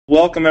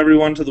Welcome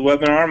everyone to the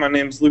webinar. My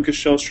name is Lucas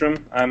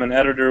Shostrom. I'm an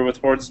editor with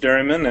Hoard's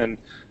Dairyman, and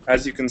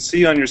as you can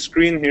see on your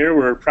screen here,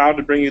 we're proud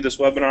to bring you this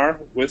webinar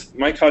with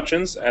Mike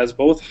Hutjens as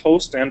both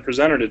host and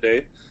presenter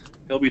today.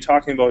 He'll be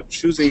talking about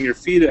choosing your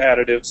feed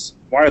additives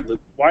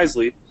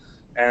wisely,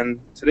 and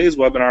today's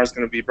webinar is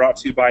going to be brought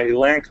to you by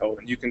Elanco,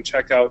 and you can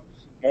check out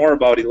more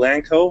about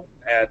Elanco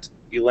at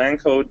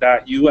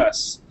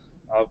elanco.us.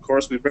 Of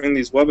course, we bring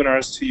these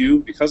webinars to you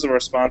because of our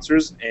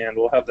sponsors, and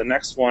we'll have the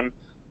next one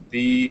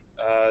the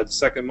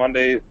second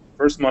Monday,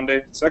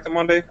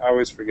 I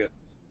always forget,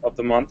 of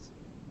the month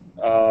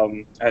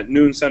at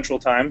noon Central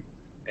Time.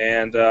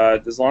 And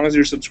as long as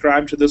you're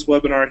subscribed to this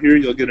webinar here,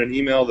 you'll get an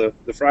email the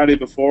Friday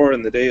before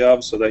and the day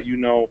of so that you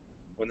know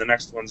when the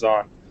next one's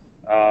on.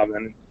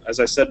 And as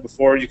I said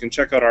before, you can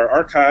check out our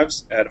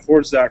archives at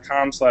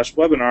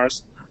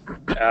hoards.com/webinars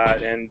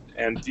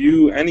and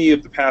view any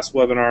of the past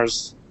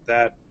webinars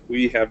that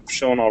we have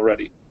shown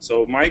already.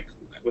 So Mike,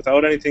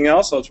 without anything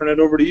else, I'll turn it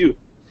over to you.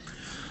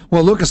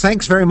 Well, Lucas,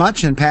 thanks very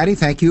much, and Patty,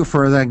 thank you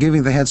for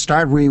giving the head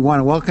start. We want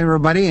to welcome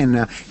everybody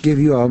and give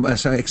you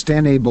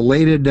extend a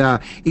belated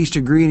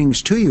Easter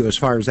greetings to you as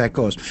far as that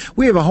goes.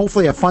 We have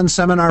hopefully a fun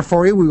seminar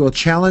for you. We will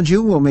challenge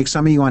you. We'll make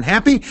some of you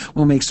unhappy.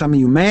 We'll make some of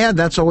you mad.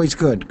 That's always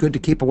good. Good to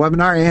keep a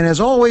webinar. And as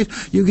always,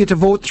 you get to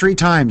vote 3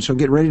 times. So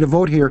get ready to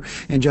vote here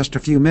in just a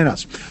few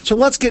minutes. So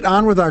let's get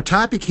on with our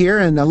topic here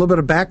and a little bit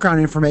of background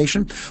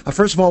information.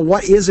 First of all,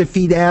 what is a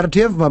feed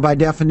additive? By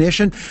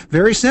definition,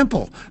 very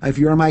simple. If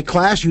you're in my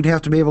class, you'd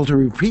have to be able to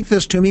repeat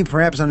this to me,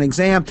 perhaps on an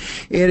exam.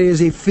 It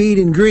is a feed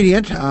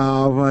ingredient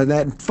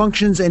that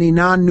functions in a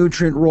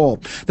non-nutrient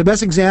role. The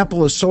best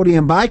example is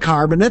sodium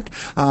bicarbonate.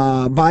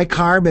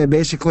 Bicarb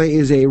basically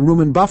is a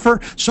rumen buffer.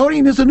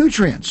 Sodium is a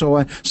nutrient.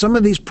 So some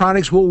of these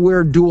products will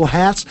wear dual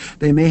hats.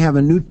 They may have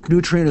a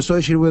nutrient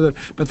associated with it,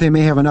 but they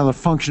may have another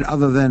function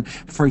other than,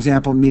 for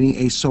example, meeting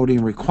a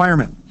sodium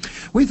requirement.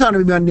 We thought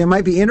it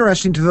might be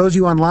interesting to those of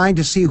you online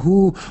to see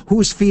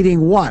who's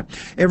feeding what.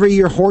 Every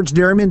year, Hoard's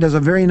Dairyman does a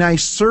very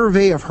nice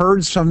survey of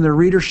herds from their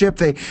readership.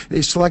 They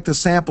select a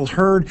sample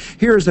herd.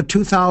 Here's the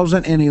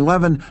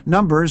 2011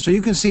 numbers. So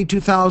you can see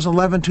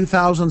 2011,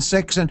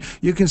 2006, and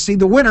you can see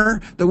the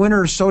winner. The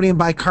winner is sodium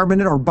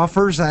bicarbonate or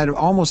buffers. That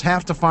almost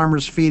half the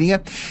farmers feeding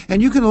it.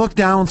 And you can look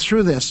down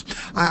through this.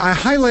 I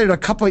highlighted a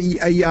couple of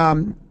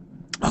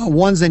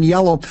ones in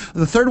yellow.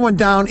 The third one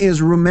down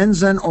is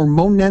rumensin or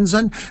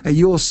monensin.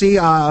 You will see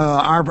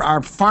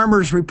our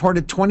farmers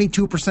reported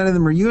 22% of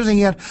them are using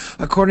it.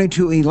 According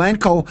to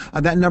Elanco,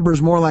 that number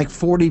is more like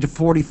 40 to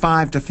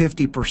 45 to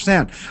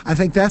 50%. I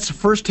think that's the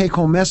first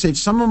take-home message.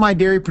 Some of my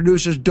dairy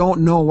producers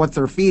don't know what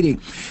they're feeding.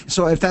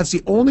 So if that's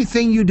the only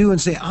thing you do and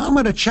say, I'm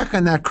going to check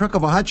on that crook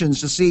of a Hutjens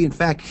to see, in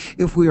fact,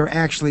 if we are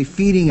actually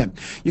feeding it.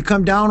 You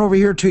come down over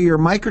here to your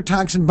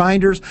mycotoxin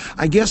binders.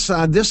 I guess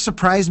this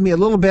surprised me a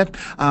little bit.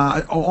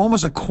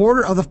 Almost a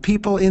quarter of the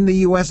people in the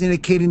U.S.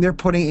 indicating they're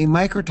putting a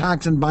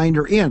mycotoxin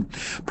binder in.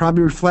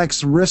 Probably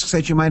reflects risks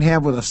that you might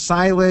have with a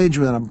silage,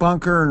 with a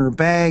bunker, in a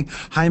bag,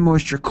 high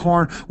moisture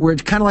corn, where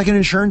it's kind of like an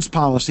insurance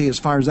policy as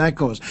far as that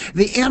goes.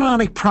 The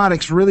anionic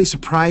products really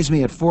surprised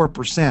me at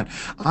 4%.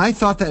 I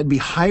thought that would be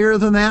higher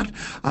than that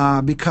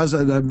because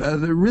of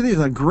really is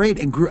a great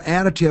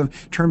additive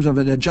in terms of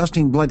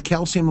adjusting blood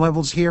calcium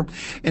levels here.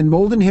 And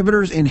mold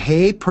inhibitors in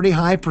hay, pretty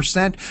high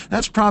percent.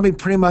 That's probably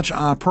pretty much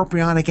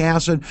propionic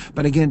acid,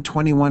 but again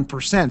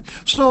 21%.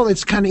 So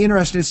it's kind of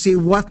interesting to see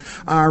what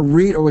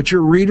what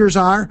your readers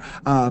are,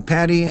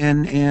 Patty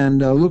and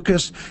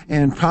Lucas,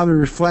 and probably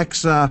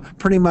reflects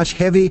pretty much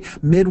heavy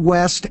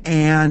Midwest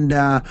and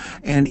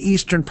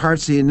eastern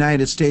parts of the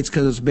United States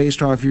because it's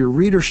based off your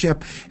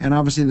readership, and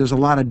obviously there's a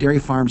lot of dairy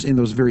farms in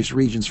those various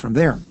regions from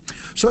there.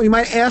 So you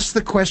might ask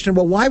the question,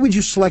 well, why would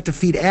you select a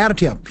feed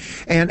additive?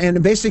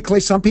 And basically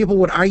some people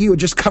would argue it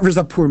just covers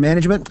up poor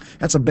management.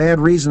 That's a bad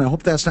reason. I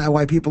hope that's not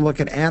why people look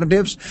at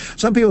additives.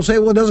 Some people say,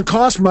 well, it doesn't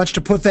cost much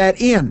to put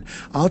that in.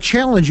 I'll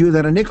challenge you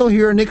that a nickel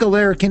here, a nickel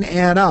there can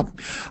add up.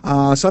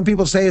 Some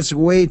people say it's a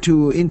way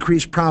to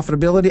increase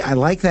profitability. I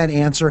like that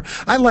answer.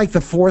 I like the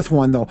fourth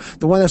one, though,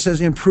 the one that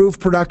says improve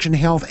production,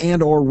 health,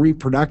 and or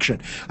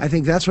reproduction. I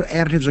think that's what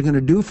additives are going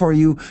to do for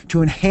you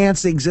to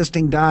enhance the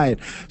existing diet.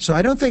 So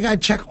I don't think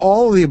I'd check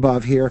all of the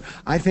above here.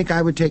 I think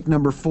I would take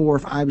number 4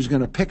 if I was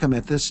going to pick them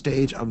at this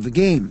stage of the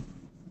game.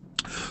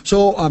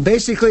 So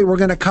basically, we're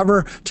going to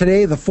cover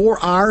today the 4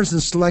 R's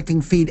in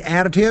selecting feed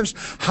additives.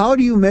 How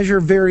do you measure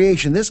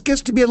variation? This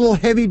gets to be a little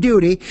heavy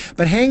duty,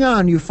 but hang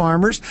on, you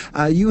farmers.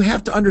 You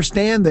have to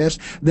understand this.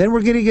 Then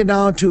we're going to get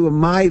down to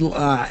my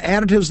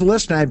additives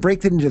list, and I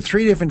break it into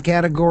 3 different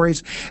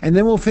categories, and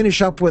then we'll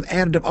finish up with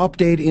additive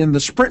update in the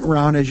sprint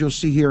round, as you'll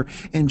see here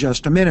in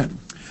just a minute.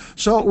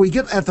 So we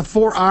get at the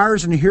 4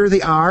 R's, and here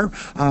they are: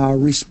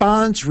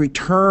 response,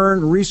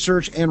 return,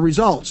 research, and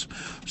results.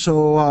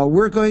 So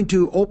we're going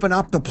to open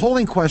up the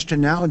polling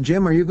question now.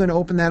 Jim, are you going to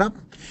open that up?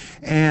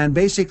 And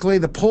basically,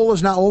 the poll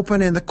is now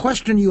open, and the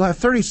question you have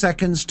 30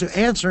 seconds to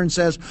answer and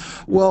says,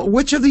 well,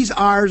 which of these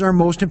R's are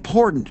most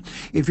important?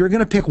 If you're going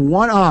to pick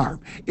one R,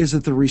 is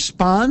it the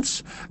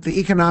response, the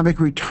economic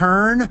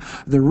return,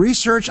 the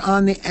research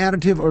on the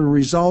additive, or the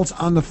results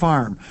on the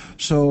farm?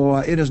 So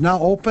it is now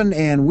open,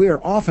 and we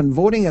are off and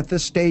voting at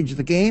this stage of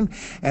the game.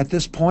 At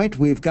this point,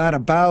 we've got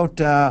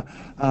about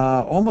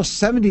almost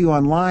 70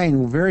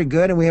 online. Very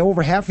good, and we have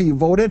over half of you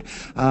voted.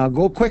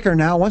 Go quicker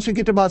now. Once we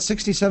get to about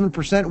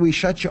 67%, we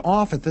shut you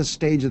off at this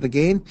stage of the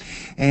game.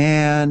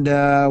 And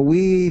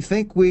we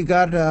think we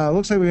got,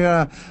 looks like we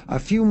got a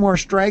few more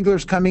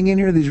stragglers coming in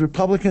here. These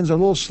Republicans are a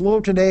little slow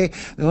today.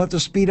 They'll have to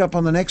speed up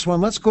on the next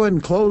one. Let's go ahead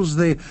and close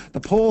the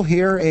poll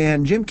here.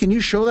 And Jim, can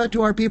you show that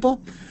to our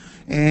people?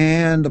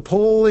 And the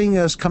polling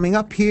is coming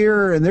up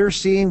here, and they're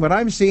seeing what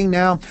I'm seeing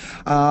now.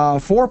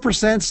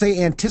 4%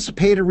 say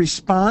anticipated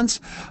response.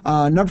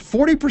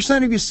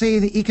 40% of you say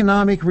the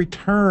economic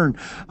return.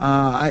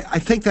 I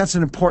think that's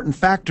an important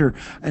factor,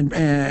 and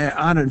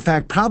in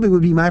fact, probably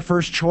would be my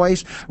first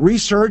choice.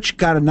 Research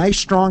got a nice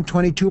strong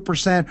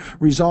 22%.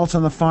 Results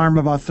on the farm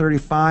about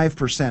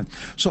 35%.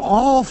 So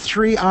all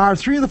three of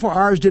the four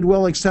R's did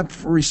well except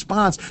for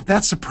response.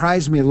 That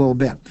surprised me a little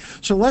bit.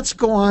 So let's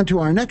go on to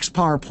our next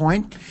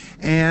PowerPoint.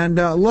 And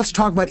let's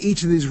talk about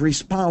each of these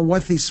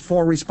what these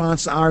four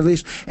responses are, at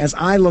least as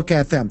I look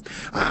at them.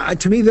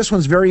 To me, this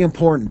one's very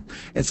important.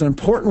 It's an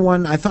important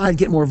one. I thought I'd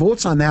get more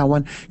votes on that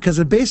one because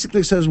it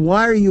basically says,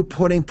 why are you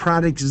putting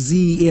product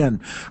Z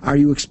in? Are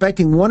you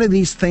expecting one of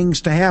these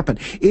things to happen?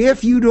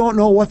 If you don't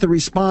know what the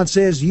response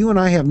is, you and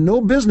I have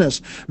no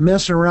business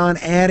messing around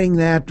adding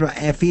that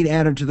feed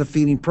additive to the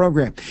feeding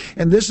program.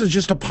 And this is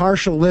just a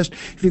partial list.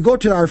 If you go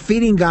to our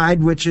feeding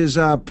guide, which is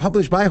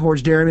published by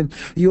Hoard's Dairyman,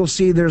 you'll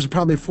see there's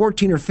probably 14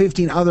 or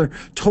 15 other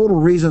total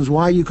reasons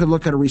why you could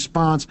look at a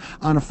response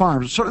on a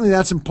farm. Certainly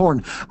that's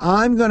important.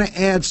 I'm going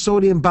to add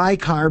sodium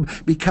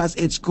bicarb because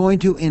it's going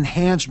to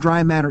enhance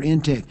dry matter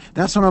intake.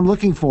 That's what I'm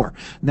looking for.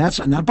 That's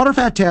not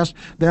butterfat test.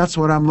 That's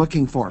what I'm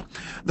looking for.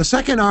 The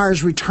second R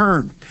is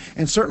return.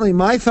 And certainly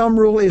my thumb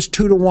rule is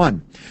 2 to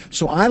 1.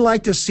 So I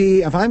like to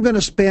see if I'm going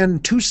to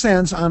spend 2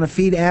 cents on a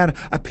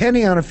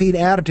penny on a feed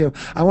additive,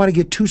 I want to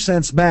get 2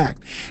 cents back.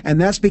 And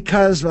that's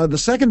because the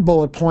second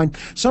bullet point,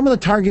 some of the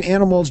target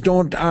animals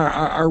don't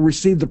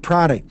receive the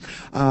product.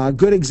 A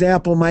good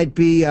example might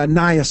be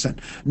niacin.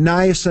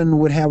 Niacin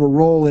would have a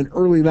role in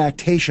early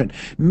lactation.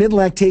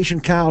 Mid-lactation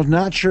cows,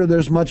 not sure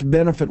there's much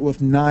benefit with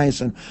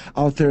niacin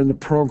out there in the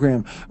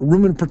program.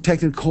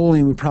 Rumen-protected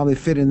choline would probably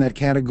fit in that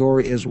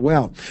category as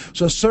well.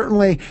 So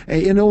certainly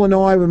in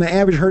Illinois, with my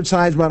average herd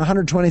size about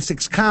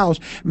 126 cows,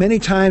 many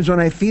times when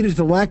I feed it to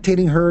the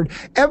lactating herd,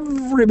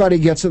 everybody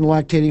gets in the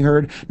lactating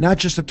herd, not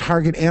just the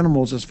target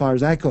animals as far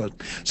as that goes.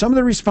 Some of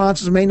the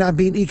responses may not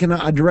be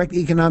a direct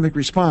economic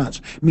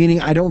response,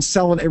 meaning I don't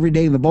sell it every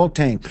day in the bulk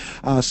tank.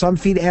 Some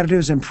feed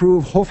additives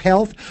improve hoof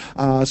health.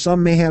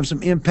 Some may have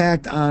some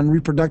impact on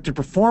reproductive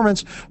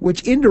performance,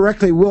 which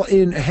indirectly will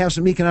have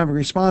some economic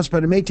response,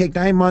 but it may take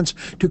 9 months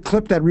to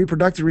clip that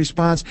reproductive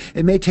response.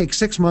 It may take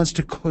 6 months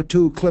to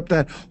clip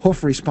that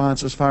hoof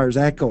response as far as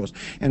that goes.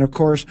 And of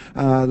course,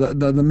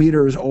 the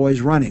meter is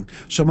always running.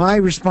 So my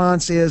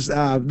response is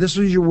this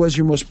was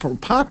your most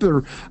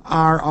popular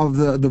R of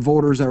the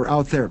voters that are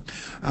out there.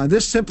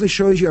 This simply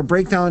shows you a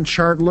breakdown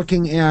chart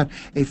looking at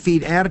a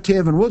feed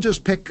additive, and we'll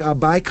just pick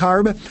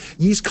bicarb.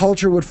 Yeast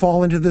culture would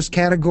fall into this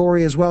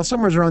category as well,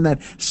 somewhere around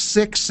that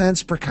 6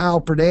 cents per cow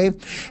per day.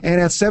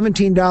 And at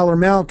 $17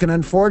 milk, and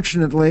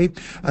unfortunately,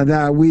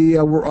 that we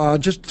were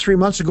just 3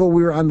 months ago,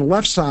 we were on the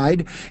left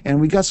side, and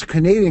we got some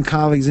Canadian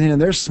colleagues in,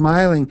 and they're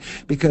smiling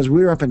because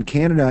we were up in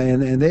Canada,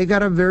 and they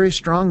got a very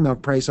strong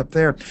milk price up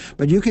there.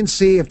 But you can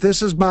see if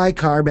this is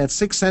bicarb at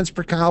 6 cents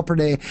per cow per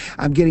day,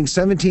 I'm getting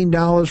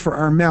 $17 for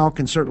our milk,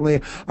 and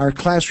certainly our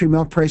class 3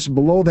 milk price is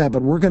below that,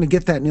 but we're going to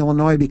get that in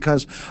Illinois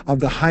because of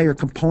the higher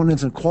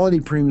components and quality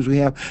premiums we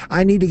have.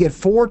 I need to get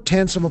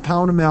 4/10 of a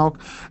pound of milk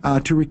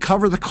to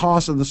recover the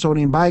cost of the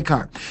sodium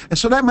bicarb. And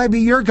so that might be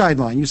your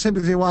guideline. You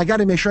simply say, well, I got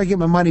to make sure I get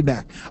my money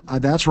back.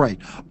 That's right.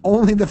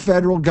 Only the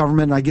federal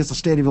government, I guess the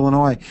state of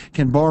Illinois,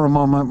 can borrow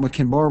more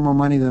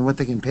money than what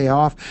they can pay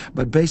off,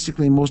 but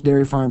basically most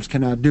dairy farms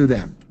cannot do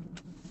that.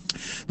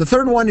 The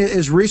third one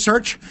is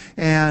research,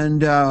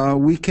 and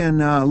we can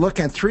look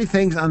at 3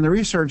 things on the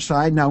research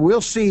side. Now,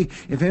 we'll see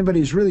if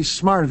anybody's really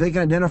smart, if they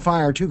can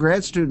identify our 2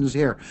 grad students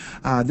here.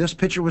 This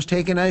picture was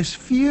taken a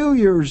few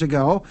years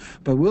ago,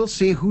 but we'll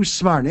see who's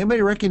smart.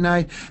 Anybody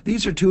recognize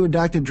these are 2 of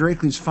Dr.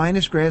 Drakely's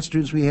finest grad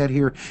students we had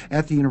here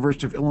at the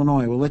University of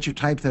Illinois. We'll let you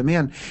type them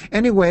in.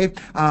 Anyway,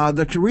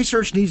 the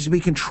research needs to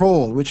be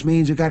controlled, which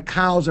means you've got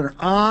cows that are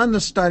on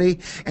the study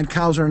and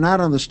cows that are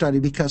not on the study,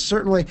 because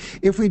certainly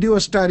if we do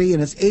a study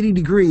and it's 80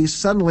 30 degrees,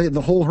 suddenly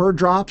the whole herd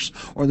drops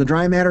or the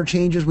dry matter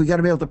changes. We got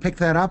to be able to pick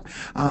that up.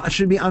 It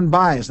should be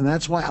unbiased, and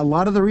that's why a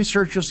lot of the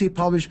research you'll see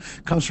published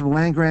comes from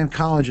land-grant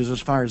colleges as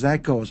far as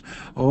that goes.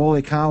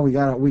 Holy cow, we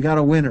got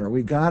a winner.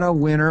 We got a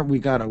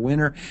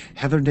winner.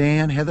 Heather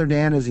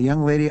Dan is a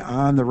young lady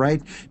on the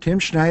right. Tim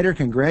Schneider,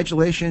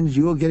 congratulations.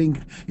 You'll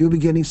be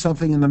getting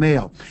something in the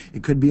mail.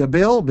 It could be a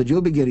bill, but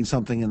you'll be getting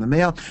something in the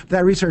mail.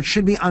 That research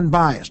should be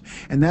unbiased,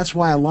 and that's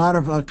why a lot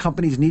of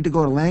companies need to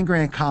go to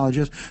land-grant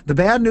colleges. The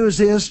bad news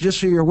is, just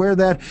so you're aware,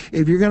 that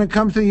if you're going to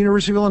come to the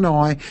University of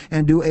Illinois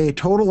and do a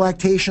total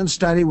lactation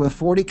study with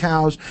 40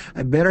 cows,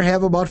 I better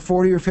have about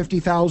 $40,000 or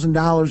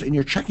 $50,000 in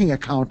your checking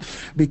account,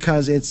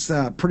 because it's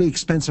pretty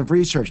expensive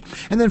research.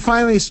 And then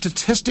finally,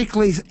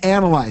 statistically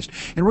analyzed.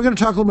 And we're going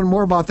to talk a little bit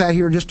more about that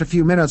here in just a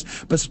few minutes,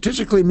 but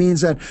statistically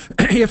means that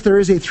if there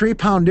is a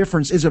 3-pound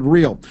difference, is it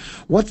real?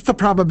 What's the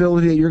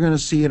probability that you're going to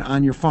see it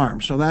on your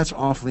farm? So that's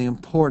awfully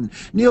important.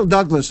 Neil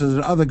Douglas is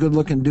another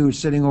good-looking dude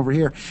sitting over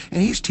here,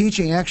 and he's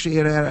teaching actually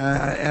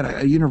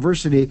at a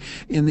university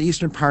in the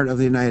eastern part of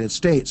the United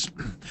States.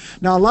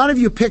 Now, a lot of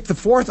you pick the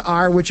 4th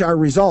R, which are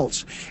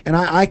results, and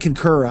I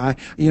concur.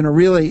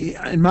 Really,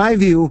 in my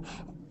view,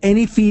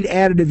 any feed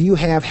additive you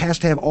have has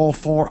to have all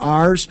 4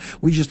 R's.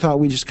 We just thought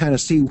we'd just kind of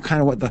see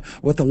what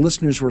the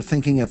listeners were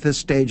thinking at this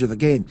stage of the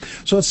game.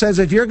 So it says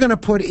if you're going to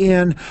put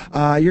in,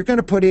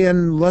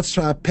 let's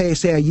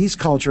say a yeast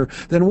culture,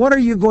 then what are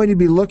you going to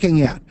be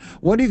looking at?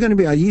 What are you going to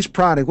be, a yeast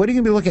product? What are you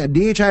going to be looking at?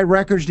 DHI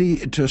records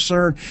to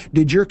discern,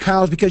 did your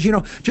cows, because,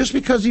 just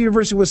because the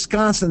University of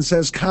Wisconsin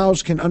says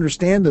cows can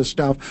understand this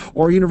stuff,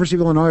 or University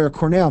of Illinois or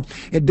Cornell,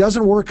 it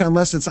doesn't work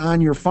unless it's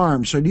on your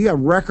farm. So do you have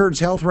records,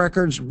 health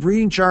records,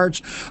 breeding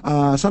charts,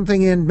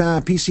 something in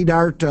PC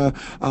Dart,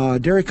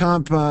 Dairy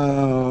Comp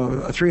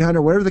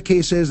 300, whatever the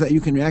case is, that you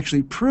can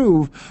actually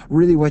prove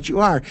really what you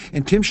are.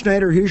 And Tim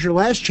Schneider, here's your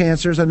last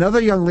chance. There's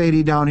another young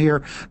lady down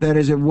here that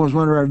was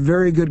one of our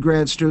very good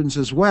grad students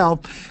as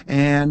well,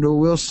 and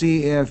we'll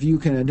see if you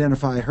can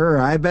identify her.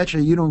 I bet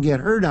you don't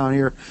get her down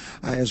here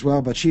as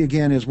well, but she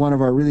again is one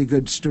of our really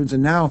good students,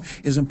 and now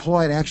is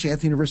employed actually at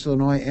the University of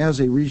Illinois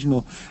as a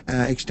regional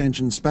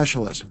extension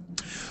specialist.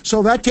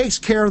 So that takes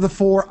care of the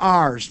 4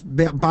 R's.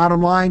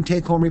 Bottom line,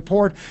 take-home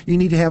report, you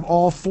need to have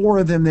all 4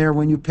 of them there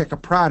when you pick a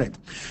product.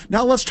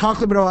 Now let's talk a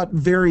little bit about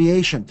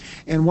variation.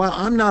 And while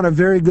I'm not a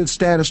very good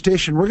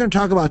statistician, we're going to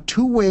talk about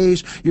 2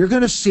 ways you're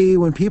going to see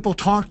when people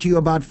talk to you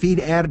about feed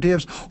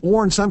additives,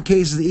 or in some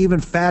cases even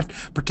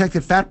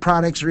protected fat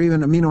products, or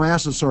even amino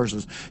acid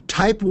sources.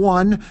 Type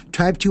 1,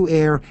 Type 2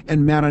 error,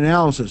 and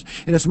meta-analysis.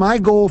 And it's my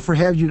goal for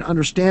have you to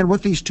understand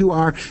what these 2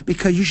 are,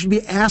 because you should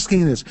be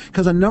asking this,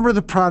 because a number of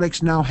the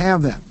products now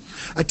have that.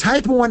 A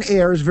type 1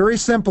 error is very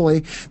simply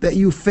that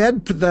you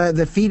fed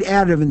the feed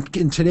additive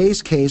in today's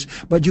case,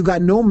 but you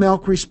got no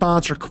milk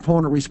response or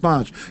component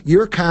response.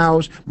 Your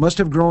cows must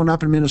have grown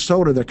up in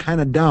Minnesota. They're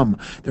kind of dumb.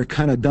 They're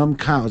kind of dumb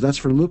cows. That's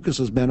for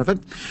Lucas's benefit.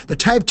 The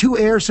type 2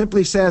 error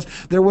simply says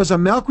there was a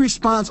milk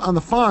response on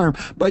the farm,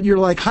 but you're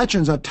like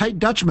Hutjens, a tight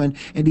Dutchman,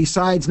 and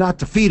decides not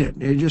to feed it.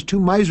 You're just too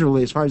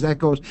miserly as far as that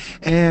goes,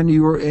 and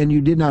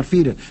you did not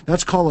feed it.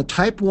 That's called a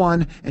type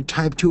 1 and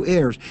type 2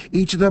 errors.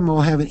 Each of them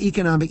will have an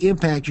economic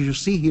impact, as you'll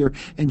see here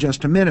in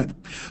just a minute.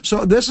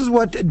 So this is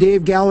what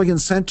Dave Galligan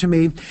sent to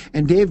me,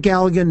 and Dave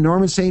Galligan,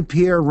 Norman St.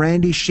 Pierre,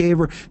 Randy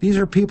Shaver, these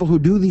are people who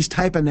do these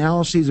type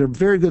analyses. They're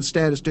very good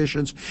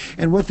statisticians,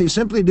 and what they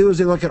simply do is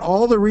they look at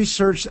all the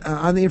research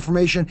on the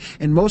information.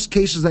 In most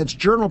cases that's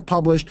journal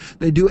published.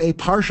 They do a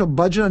partial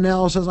budget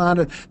analysis on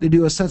it. They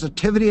do a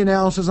sensitivity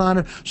analysis on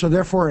it, so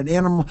therefore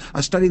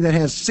a study that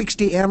has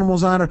 60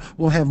 animals on it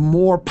will have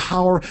more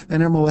power than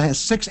an animal that has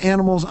 6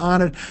 animals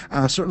on it,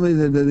 certainly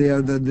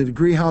the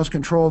degree house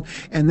controlled.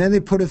 And then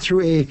they put it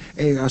through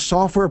a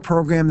software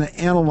program that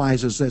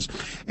analyzes this.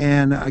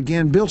 And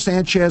again, Bill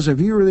Sanchez, if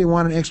you really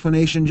want an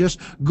explanation, just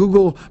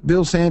Google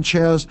Bill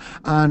Sanchez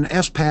on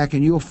SPAC,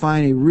 and you'll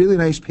find a really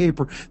nice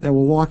paper that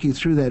will walk you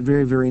through that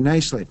very, very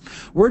nicely.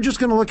 We're just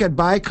going to look at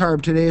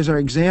bicarb today as our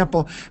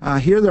example.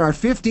 Here there are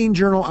 15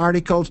 journal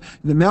articles.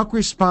 The milk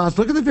response,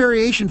 look at the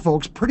variation,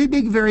 folks. Pretty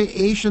big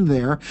variation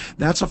there.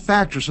 That's a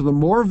factor. So the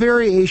more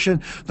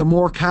variation, the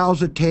more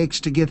cows it takes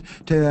to get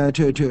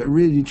to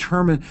really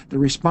determine the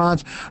response.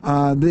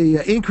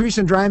 The increase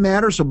in dry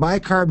matter, so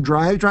bicarb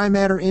drives dry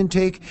matter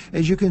intake,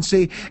 as you can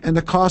see, and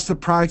the cost of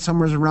the product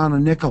somewhere is around a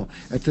nickel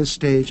at this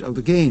stage of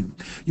the game.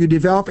 You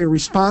develop a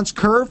response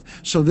curve,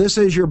 so this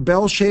is your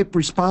bell-shaped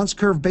response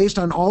curve based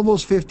on all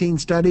those 15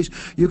 studies.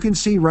 You can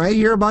see right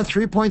here about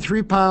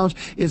 3.3 pounds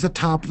is the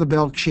top of the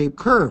bell-shaped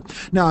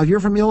curve. Now, if you're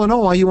from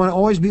Illinois, you want to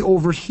always be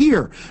over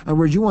here. In other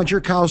words, you want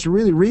your cows to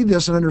really read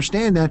this and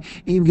understand that,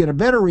 and even get a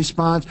better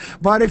response.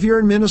 But if you're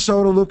in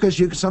Minnesota,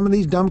 Lucas, some of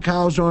these dumb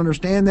cows don't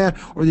understand that,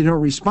 or they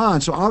don't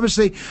respond. So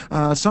obviously,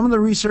 some of the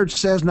research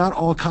says not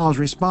all cows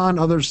respond,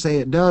 others say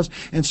it does,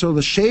 and so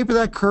the shape of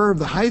that curve,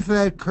 the height of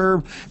that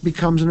curve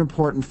becomes an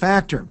important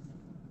factor.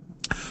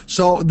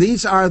 So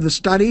these are the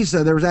studies.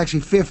 There was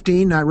actually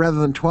 15 rather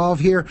than 12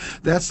 here.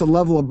 That's the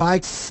level of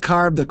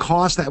bicarb, the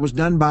cost that was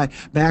done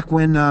back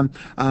when Dr.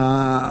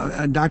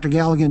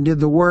 Galligan did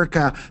the work.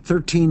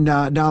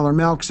 $13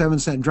 milk,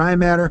 7-cent dry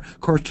matter.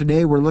 Of course,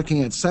 today we're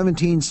looking at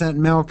 17-cent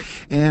milk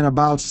and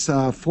about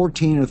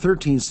 14 or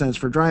 13 cents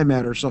for dry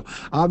matter. So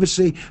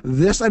obviously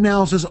this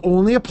analysis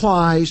only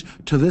applies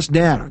to this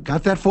data.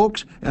 Got that,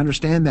 folks?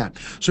 Understand that.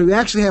 So you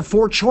actually have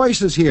 4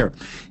 choices here,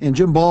 and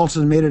Jim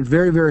Balson made it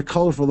very, very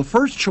colorful. The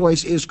first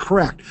choice is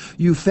correct.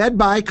 You fed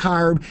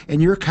bicarb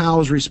and your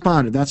cows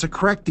responded. That's a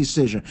correct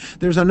decision.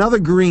 There's another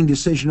green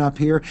decision up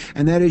here,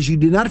 and that is you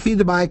did not feed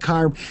the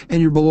bicarb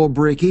and you're below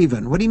break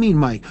even. What do you mean,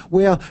 Mike?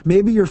 Well,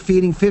 maybe you're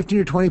feeding 15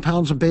 or 20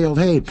 pounds of baled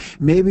hay.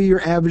 Maybe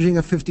you're averaging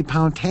a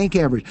 50-pound tank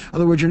average. In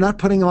other words, you're not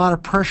putting a lot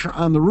of pressure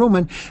on the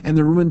rumen, and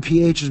the rumen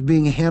pH is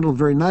being handled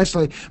very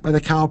nicely by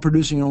the cow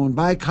producing her own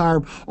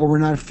bicarb, or we're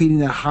not feeding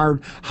that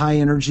hard, high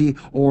energy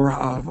or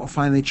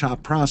finely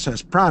chopped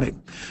processed product.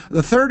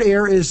 The third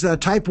error is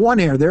type 1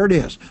 error. There it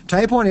is.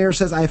 Type 1 error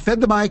says I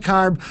fed the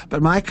bicarb,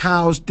 but my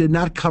cows did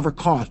not cover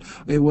cost.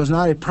 It was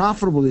not a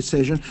profitable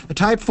decision. The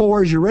type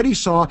 4, as you already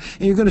saw,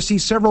 and you're going to see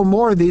several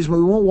more of these, but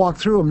we won't walk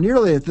through them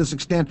nearly at this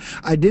extent.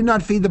 I did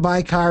not feed the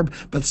bicarb,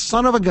 but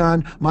son of a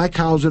gun, my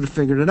cows would have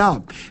figured it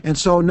out. And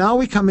so now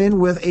we come in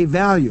with a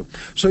value.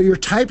 So your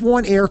type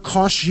 1 error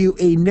costs you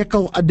a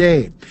nickel a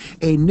day.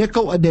 A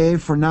nickel a day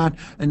for not,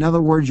 in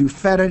other words, you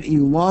fed it,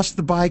 you lost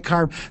the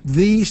bicarb.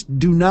 These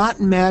do not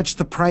match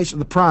the price of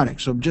the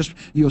product. So just,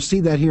 you'll see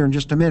that here in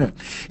just a minute.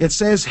 It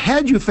says,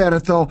 had you fed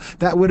it though,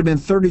 that would have been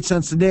 30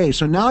 cents a day.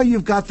 So now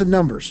you've got the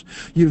numbers.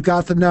 You've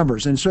got the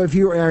numbers. And so if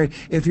you're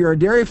a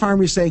dairy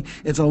farmer, you say,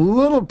 it's a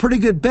little pretty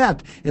good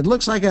bet. It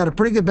looks like I had a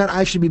pretty good bet.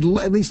 I should be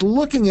at least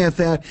looking at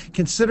that,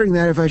 considering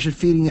that if I should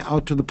feeding it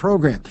out to the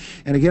program.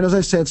 And again, as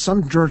I said,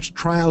 some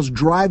trials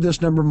drive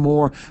this number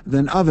more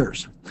than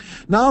others.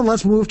 Now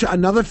let's move to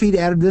another feed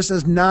additive. This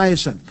is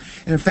niacin.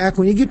 And in fact,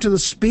 when you get to the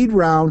speed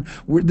round,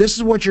 this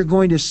is what you're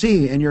going to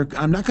see. And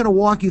I'm not going to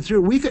walk you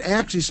through. We could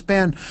actually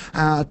spend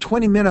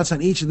 20 minutes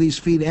on each of these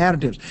feed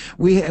additives.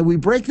 We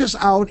break this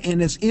out,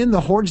 and it's in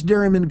the Hoard's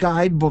Dairyman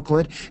Guide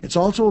booklet. It's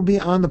also will be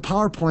on the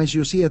PowerPoints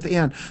you'll see at the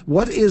end.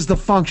 What is the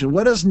function?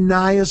 What does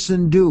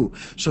niacin do?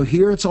 So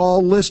here it's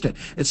all listed.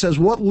 It says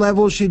what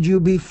level should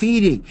you be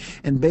feeding?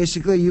 And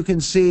basically you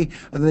can see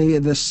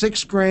the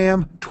 6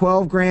 gram,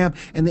 12 gram,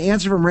 and the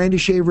answer from Randy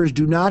Shaver is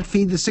do not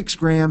feed the 6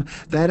 gram.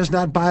 That is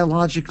not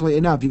biologically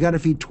enough. You got to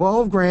feed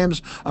 12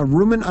 grams of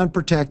rumen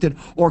unprotected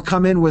or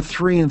come in with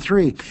 3 and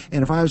 3.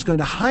 And if I was going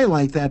to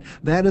highlight that,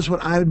 that is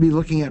what I would be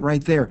looking at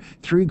right there.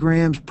 3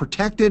 grams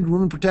protected,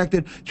 rumen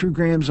protected, 3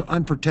 grams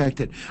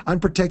unprotected.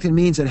 Unprotected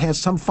means it has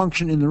some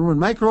function in the rumen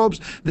microbes.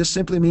 This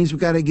simply means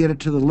we've got to get it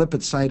to the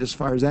lipid site as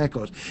far as that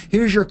goes.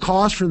 Here's your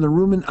cost for the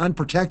rumen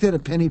unprotected, a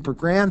penny per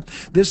gram.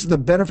 This is the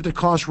benefit to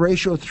cost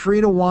ratio,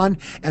 3 to 1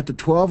 at the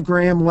 12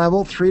 gram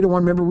level, 3 to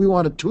 1. Remember, we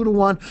want a 2 to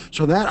 1,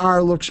 so that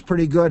R looks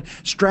pretty good.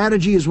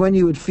 Strategy is when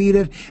you would feed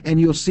it, and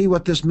you'll see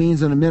what this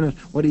means in a minute,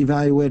 what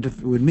evaluate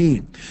would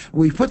mean.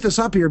 We put this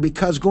up here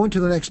because going to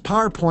the next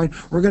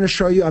PowerPoint, we're going to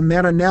show you a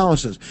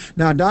meta-analysis.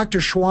 Now,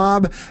 Dr.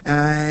 Schwab,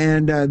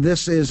 and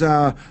this is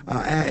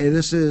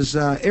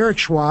Eric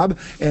Schwab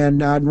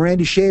and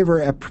Randy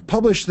Shaver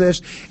published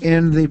this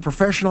in the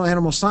Professional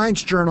Animal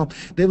Science Journal.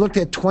 They looked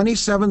at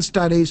 27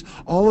 studies,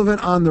 all of it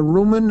on the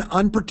rumen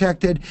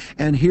unprotected,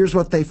 and here's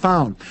what they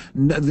found.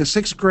 The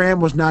 6 gram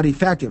was not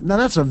effective. Now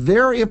that's a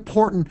very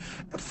important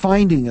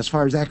finding as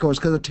far as that goes,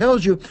 because it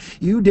tells you,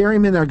 you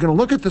dairymen are going to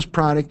look at this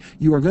product,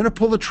 you are going to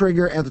pull the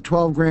trigger at the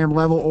 12 gram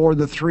level or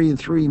the 3 and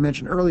 3 you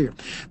mentioned earlier.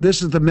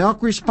 This is the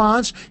milk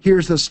response.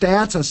 Here's the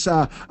stats,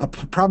 a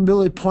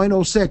probability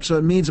 0.06, so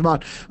it means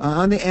about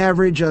on the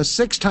average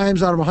 6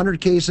 times out of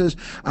 100 cases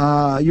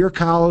your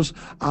cows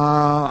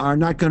are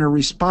not going to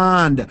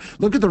respond.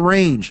 Look at the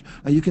range.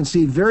 You can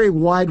see very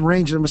wide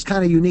range, and it was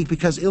kind of unique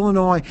because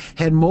Illinois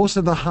had most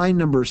of the high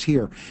numbers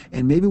here,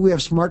 and maybe we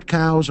have smart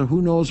cows or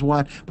who knows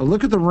what, but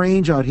look at the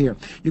range out here.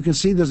 You can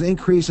see there's an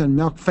increase in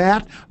milk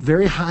fat,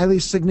 very highly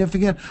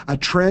significant, a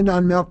trend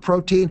on milk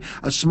protein,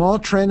 a small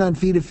trend on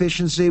feed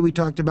efficiency we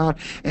talked about,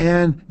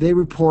 and they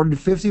reported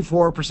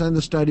 54% of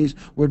the studies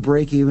would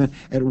break even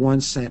at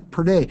 1 cent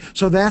per day.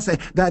 So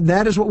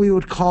that is what we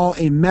would call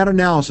a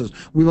meta-analysis.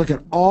 We look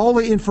at all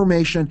the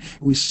information,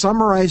 we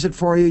summarize it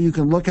for you. You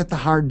can look at the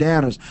hard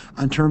data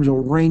in terms of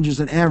ranges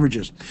and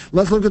averages.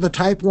 Let's look at the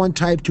type 1,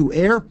 type 2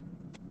 error.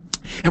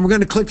 And we're going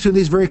to click through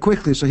these very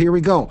quickly. So here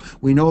we go.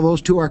 We know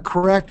those two are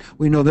correct.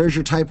 We know there's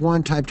your type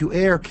 1, type 2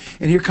 error.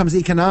 And here comes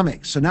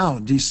economics. So now,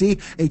 do you see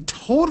a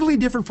totally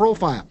different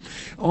profile?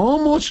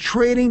 Almost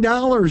trading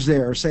dollars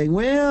there, saying,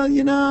 well,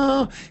 you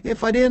know,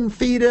 if I didn't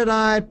feed it,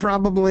 I'd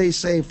probably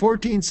say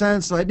 14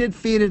 cents. So I did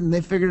feed it, and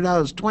they figured it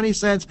out as 20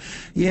 cents.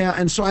 Yeah,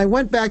 and so I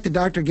went back to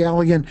Dr.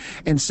 Galligan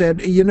and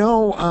said, you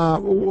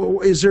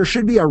know, there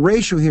should be a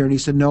ratio here. And he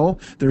said, no,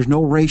 there's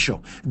no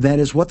ratio. That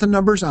is what the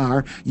numbers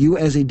are. You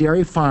as a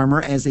dairy farmer,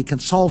 as a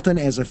consultant,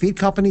 as a feed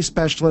company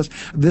specialist,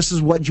 this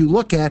is what you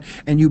look at,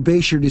 and you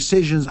base your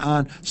decisions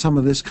on some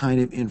of this kind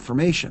of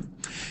information.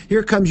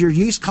 Here comes your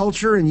yeast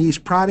culture and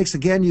yeast products.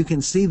 Again, you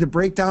can see the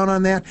breakdown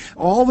on that.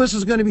 All this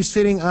is going to be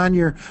sitting on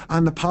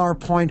the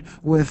PowerPoint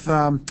with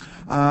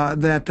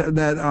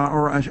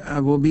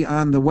will be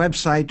on the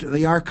website,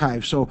 the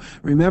archive. So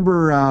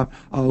remember,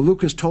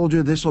 Lucas told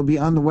you this will be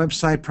on the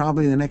website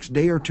probably the next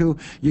day or two.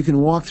 You can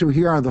walk through.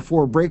 Here are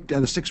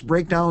the 6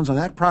 breakdowns on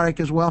that product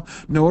as well.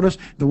 Notice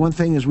the one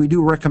thing is we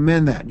do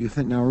recommend that.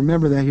 Now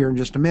remember that here in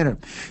just a minute.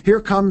 Here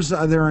comes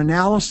their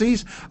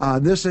analyses.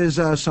 This is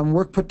some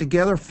work put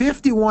together,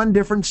 51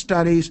 different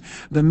studies.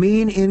 The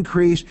mean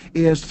increase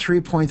is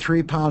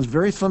 3.3 pounds,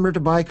 very similar to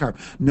bicarb.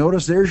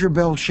 Notice there's your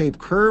bell-shaped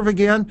curve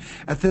again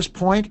at this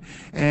point,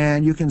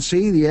 and you can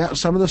see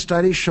some of the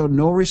studies showed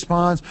no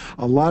response.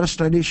 A lot of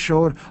studies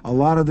showed a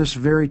lot of this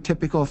very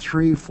typical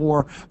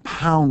 3-4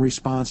 pound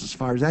response as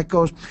far as that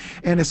goes,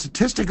 and a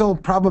statistical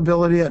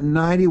probability at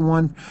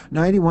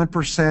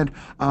 91%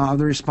 of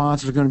the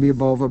responses are going to be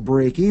above a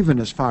break even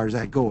as far as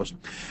that goes.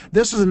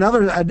 This is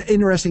another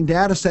interesting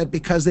data set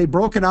because they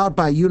broke it out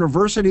by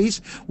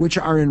universities, which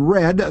are in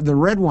red, the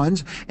red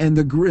ones, and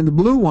the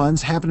blue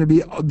ones happen to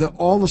be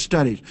all the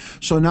studies.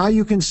 So now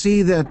you can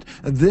see that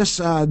this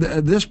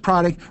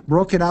product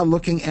broke it out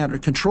looking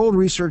at controlled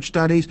research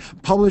studies,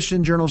 published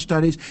in journal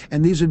studies,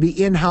 and these would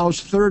be in-house,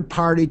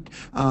 third-party,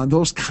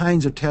 those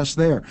kinds of tests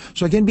there.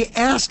 So again, be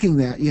asking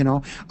that,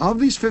 of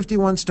these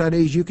 51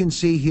 studies, you can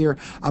see here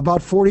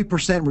about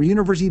 40% were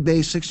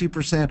university-based,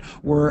 60%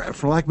 were,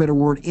 for lack of a better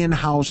word,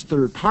 in-house,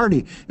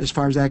 third-party as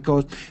far as that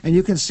goes. And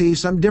you can see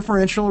some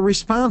differential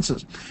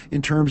responses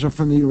in terms of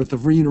what the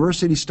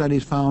university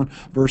studies found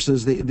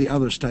versus the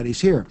other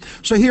studies here.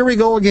 So here we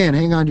go again.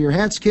 Hang on to your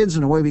hats, kids,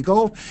 and away we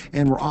go.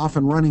 And we're off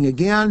and running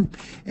again.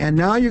 And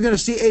now you're going to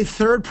see a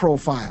third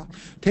profile.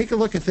 Take a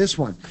look at this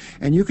one.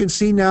 And you can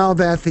see now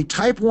that the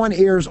type 1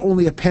 air is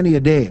only a penny a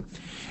day.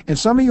 And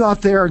some of you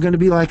out there are going to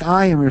be like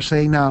I am. You're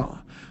saying,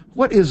 now,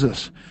 what is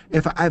this?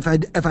 If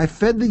I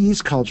fed the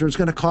yeast culture, it's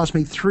going to cost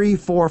me 3,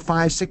 4,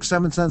 5, 6,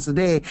 7 cents a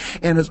day,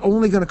 and it's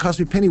only going to cost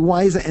me a penny.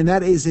 Why is it? And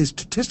that is a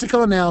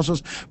statistical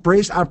analysis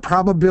based on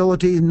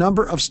probability,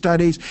 number of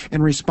studies,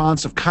 and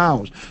response of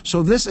cows.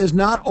 So this is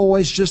not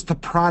always just the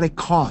product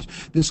cost.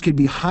 This could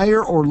be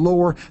higher or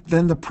lower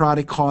than the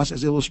product cost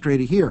as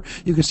illustrated here.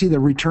 You can see the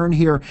return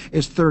here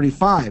is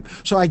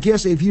 35. So I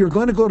guess if you're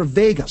going to go to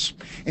Vegas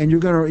and you're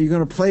going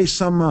to play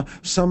some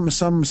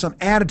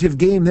additive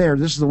game there,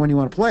 this is the one you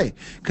want to play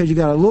because you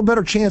got a little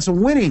better chance of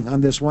winning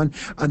on this one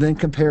than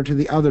compared to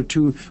the other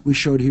two we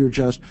showed here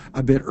just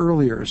a bit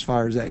earlier as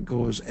far as that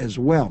goes as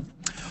well.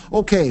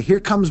 Okay, here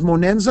comes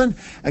monensin.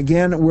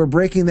 Again, we're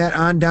breaking that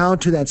on down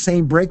to that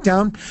same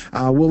breakdown.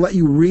 We'll let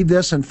you read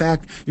this. In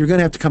fact, you're going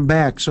to have to come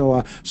back.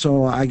 So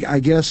I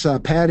guess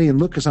Patty and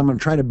Lucas, I'm going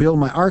to try to build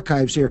my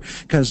archives here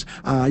because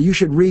you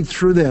should read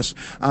through this.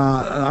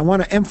 I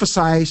want to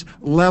emphasize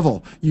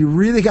level. You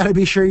really got to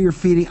be sure you're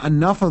feeding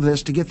enough of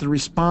this to get the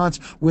response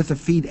with the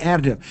feed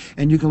additive.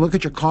 And you can look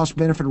at your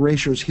cost-benefit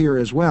ratios here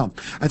as well.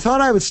 I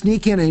thought I would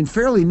sneak in a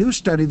fairly new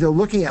study. They're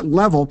looking at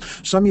level.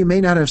 Some of you may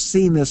not have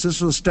seen this.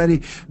 This was a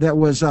study that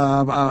was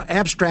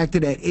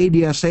abstracted at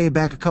ADSA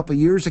back a couple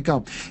years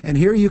ago. And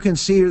here you can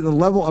see the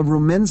level of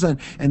rumensin,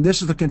 and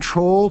this is the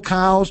control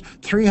cows,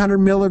 300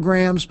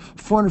 milligrams,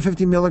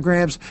 450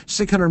 milligrams,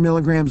 600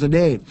 milligrams a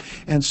day.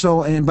 And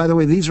so, and by the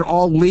way, these are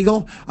all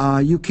legal.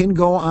 You can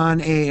go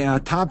on a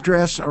top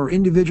dress or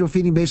individual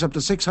feeding base up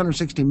to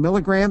 660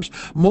 milligrams.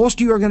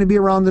 Most of you are going to be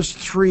around this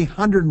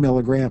 300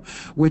 milligram,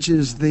 which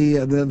is the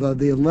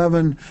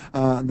 11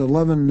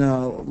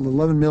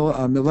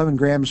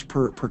 grams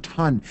per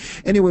ton.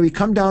 Anyway, we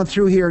come down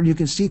through here and you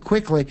can see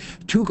quickly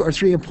 2 or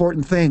 3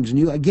 important things. And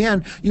you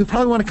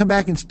probably want to come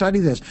back and study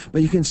this,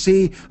 but you can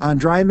see on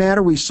dry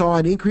matter, we saw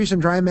an increase in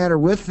dry matter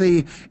with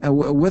the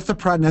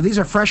product. Now, these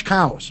are fresh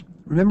cows.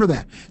 Remember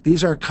that.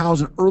 These are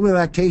cows in early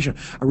lactation,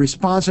 a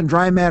response in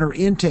dry matter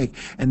intake,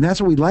 and that's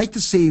what we like to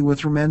see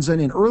with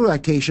rumensin in early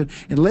lactation.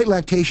 In late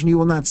lactation, you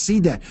will not see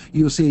that.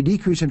 You will see a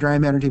decrease in dry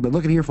matter intake, but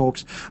look at here,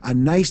 folks, a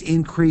nice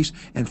increase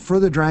in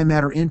further dry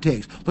matter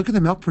intakes. Look at the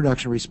milk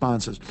production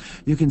responses.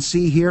 You can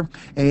see here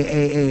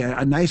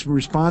a nice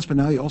response, but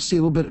now you also see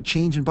a little bit of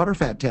change in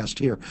butterfat test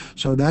here.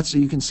 So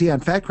you can see on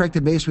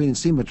fat-corrected base, we didn't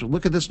see much.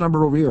 Look at this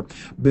number over here.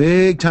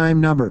 Big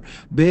time number.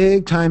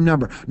 Big time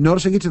number.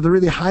 Notice we get to the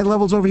really high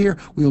levels over here.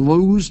 We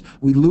lose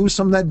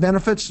some of that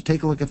benefits. So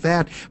take a look at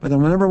that. But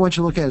then remember what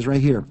you look at is right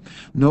here.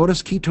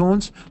 Notice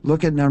ketones.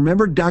 Now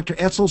remember Dr.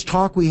 Etzel's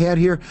talk we had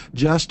here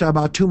just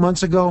about 2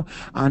 months ago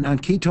on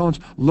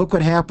ketones. Look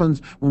what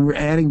happens when we're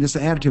adding this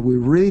additive. We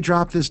really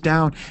drop this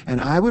down,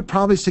 and I would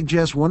probably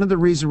suggest one of the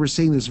reasons we're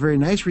seeing this very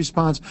nice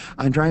response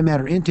on dry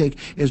matter intake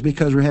is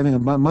because we're having a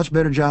much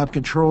better job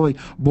controlling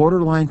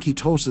borderline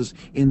ketosis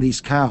in these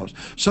cows.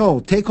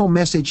 So take-home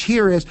message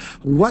here is,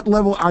 what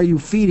level are you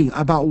feeding?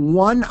 About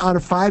 1 out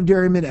of 5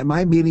 dairymen at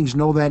my meetings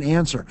know that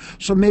answer.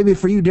 So maybe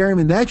for you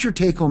dairymen, that's your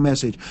take-home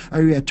message. Are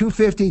you at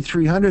 250,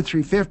 300,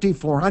 350,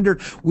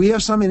 400? We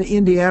have some in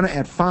Indiana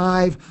at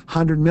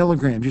 500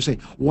 milligrams. You say,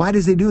 why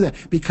does they do that?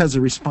 Because the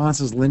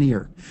response is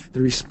linear.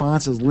 The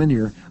response is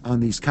linear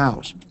on these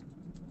cows.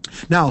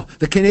 Now,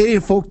 the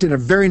Canadian folk did a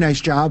very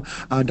nice job.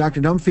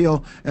 Dr.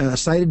 Dumfield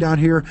cited down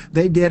here,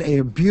 they did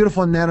a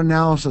beautiful net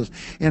analysis.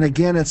 And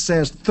again, it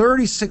says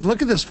 36,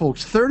 look at this,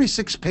 folks,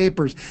 36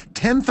 papers,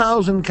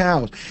 10,000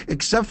 cows,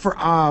 except for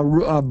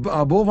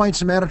bovine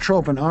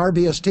somatotropin,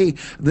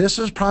 RBST. This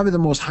is probably the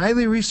most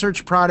highly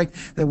researched product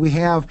that we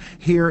have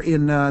here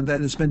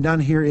that has been done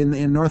here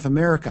in North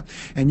America.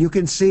 And you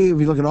can see, if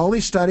you look at all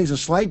these studies, a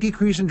slight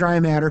decrease in dry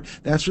matter.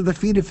 That's where the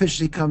feed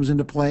efficiency comes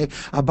into play.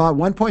 About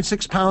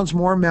 1.6 pounds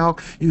more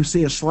milk. You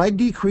see a slight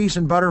decrease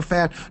in butter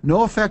fat,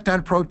 no effect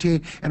on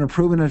protein, and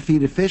improvement on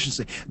feed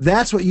efficiency.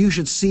 That's what you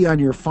should see on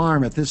your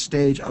farm at this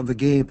stage of the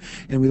game.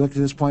 And we looked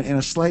at this point, and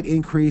a slight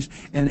increase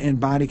in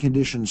body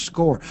condition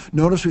score.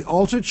 Notice we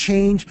also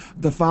changed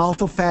the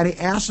volatile fatty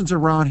acids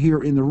around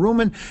here in the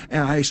rumen,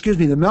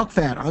 the milk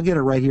fat. I'll get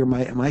it right here,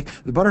 Mike.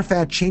 The butter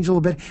fat changed a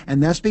little bit,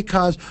 and that's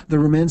because the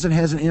rumensin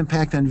has an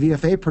impact on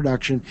VFA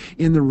production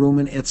in the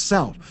rumen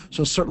itself.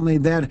 So certainly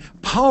that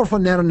powerful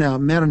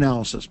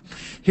meta-analysis.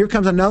 Here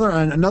comes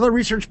another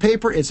research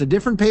paper. It's a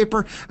different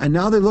paper, and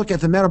now they look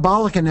at the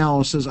metabolic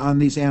analysis on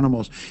these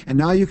animals. And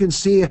now you can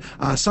see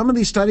some of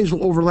these studies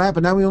will overlap,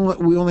 and now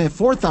we only have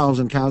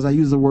 4,000 cows. I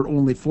use the word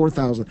only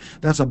 4,000.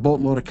 That's a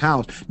boatload of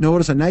cows.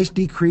 Notice a nice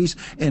decrease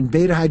in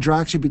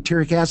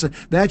beta-hydroxybutyric acid.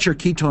 That's your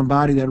ketone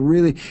body. That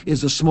really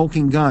is a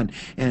smoking gun.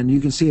 And you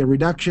can see a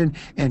reduction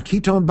in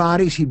ketone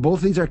bodies. Both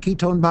of these are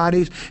ketone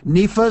bodies.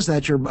 NEFAs,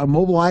 that's your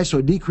mobilized, so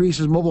it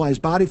decreases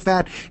mobilized body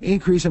fat,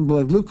 increase in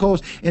blood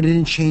glucose, and it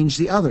didn't change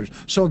the others.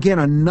 So again,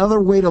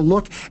 another way to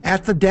look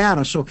at the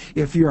data. So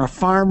if you're a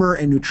farmer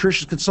and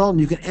nutrition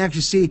consultant, you can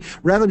actually see,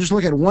 rather than just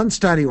look at one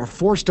study or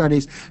 4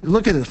 studies,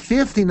 look at the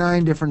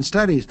 59 different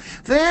studies.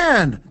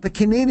 Then the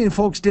Canadian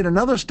folks did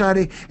another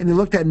study, and they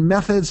looked at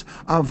methods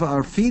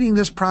of feeding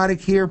this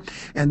product here,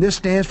 and this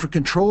stands for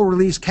control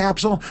release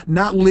capsule,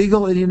 not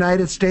legal in the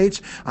United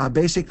States.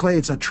 Basically,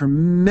 it's a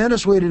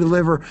tremendous way to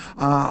deliver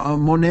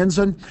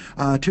monensin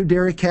to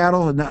dairy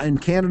cattle in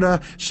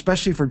Canada,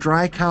 especially for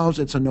dry cows.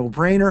 It's a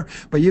no-brainer,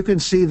 but you can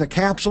see the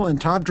capsule and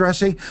top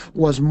dressing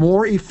was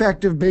more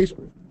effective based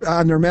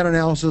on their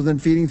meta-analysis than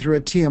feeding through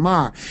a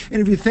TMR.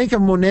 And if you think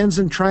of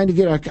monensin trying to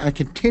get a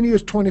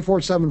continuous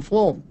 24/7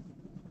 flow,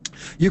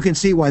 you can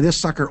see why this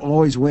sucker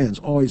always wins,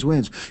 always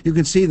wins. You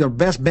can see the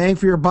best bang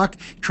for your buck,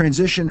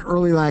 transition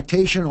early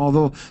lactation,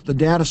 although the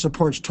data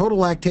supports total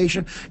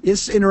lactation.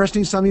 It's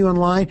interesting, some of you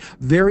online,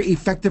 very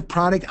effective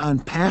product on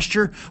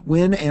pasture,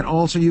 win, and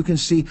also you can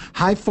see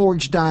high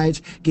forage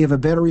diets gave a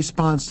better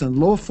response than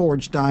low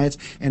forage diets,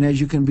 and as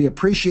you can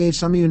appreciate,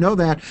 some of you know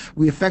that,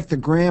 we affect the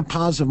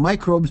gram-positive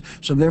microbes,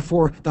 so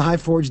therefore the high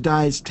forage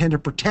diets tend to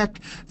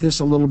protect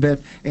this a little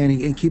bit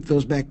and keep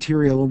those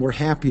bacteria a little more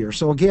happier.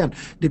 So again,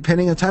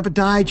 depending on the type of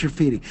diet you're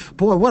feeding.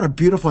 Boy, what a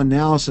beautiful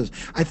analysis.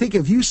 I think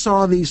if you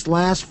saw these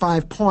last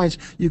 5 points,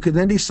 you could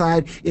then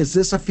decide, is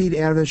this a feed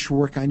additive that should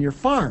work on your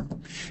farm?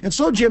 And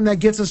so, Jim, that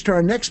gets us to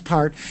our next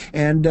part,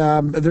 and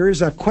there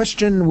is a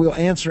question we'll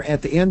answer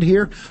at the end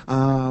here.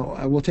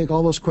 We'll take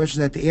all those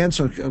questions at the end,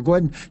 so go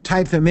ahead and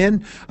type them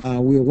in.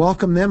 We'll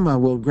welcome them.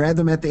 We'll grab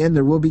them at the end.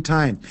 There will be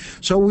time.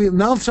 So we'll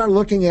now start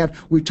looking at,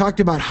 we talked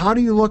about how do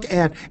you look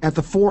at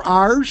the 4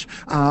 R's,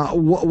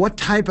 what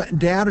type of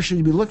data should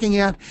you be looking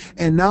at,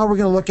 and now we're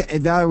going to look at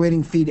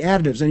evaluating feed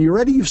additives. And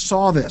you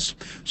saw this.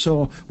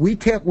 So we've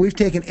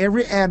taken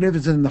every additive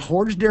that's in the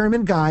Hoard's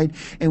Dairyman guide,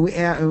 and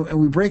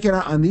we break it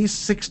out on these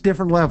 6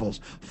 different levels: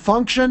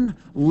 function,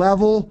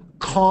 level,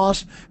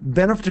 cost,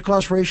 benefit to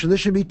cost ratio. This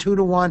should be 2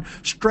 to 1.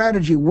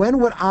 Strategy, when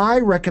would I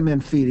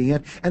recommend feeding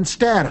it? And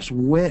status,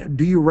 when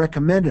do you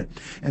recommend it?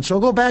 And so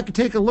go back and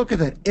take a look at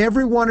that.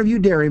 Every one of you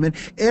dairymen,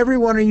 every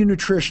one of you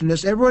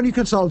nutritionists, every one of you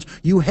consultants,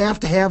 you have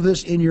to have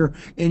this in your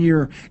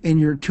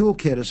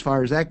toolkit as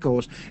far as that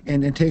goes,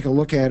 and take a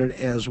look at it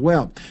as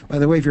well. By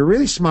the way, if you're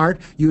really smart,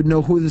 you would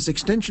know who this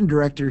extension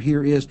director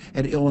here is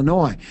at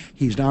Illinois.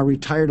 He's now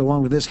retired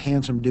along with this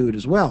handsome dude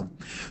as well.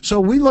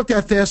 So we looked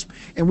at this,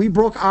 and we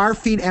broke our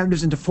feed additives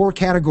into 4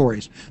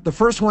 categories. The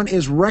first one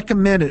is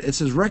recommended. It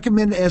says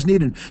recommended as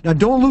needed. Now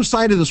don't lose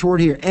sight of this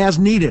word here, as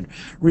needed.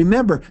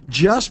 Remember,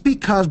 just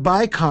because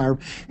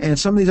bicarb and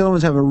some of these other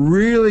ones have a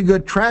really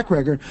good track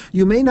record,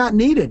 you may not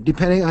need it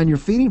depending on your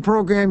feeding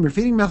program, your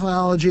feeding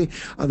methodology,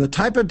 the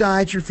type of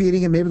diet you're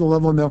feeding, and maybe the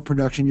level of milk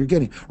production you're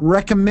getting.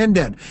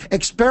 Recommended.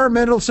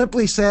 Experimental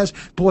simply says,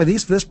 boy,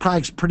 this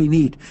product's pretty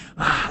neat.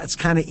 It's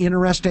kind of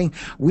interesting.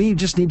 We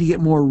just need to get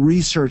more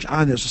research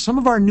on this. So some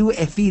of our new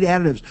feed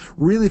additives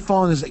really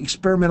fall in this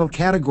experimental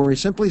category,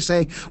 simply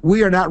saying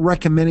we are not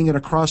recommending it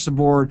across the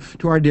board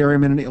to our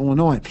dairymen in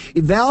Illinois.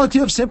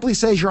 Evaluative simply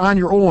says you're on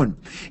your own.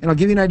 And I'll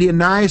give you an idea.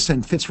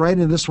 Niacin fits right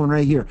into this one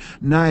right here.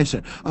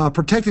 Niacin.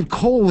 Protected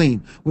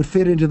choline would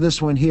fit into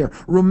this one here.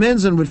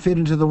 Rumensin would fit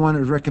into the one that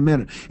was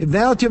recommended.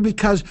 Evaluative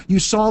because you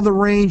saw the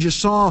range, you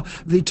saw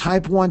the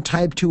type 1,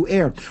 type 2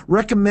 air.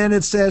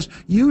 Recommended says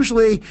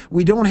usually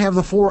we don't have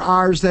the 4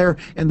 R's there,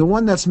 and the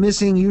one that's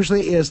missing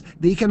usually is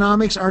the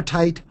economics are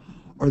tight,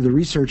 or the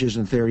research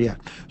isn't there yet.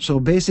 So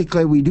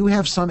basically, we do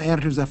have some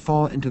additives that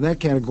fall into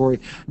that category,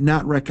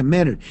 not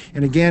recommended.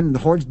 And again, the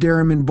Hoard's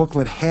Dairyman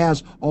booklet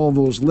has all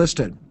those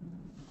listed.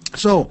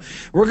 So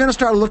we're going to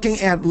start looking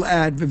at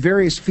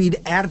various feed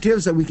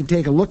additives that we can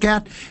take a look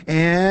at,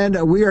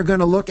 and we are going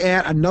to look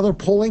at another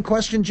polling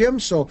question, Jim.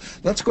 So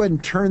let's go ahead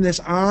and turn this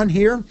on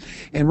here,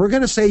 and we're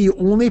going to say you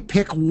only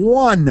pick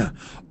one.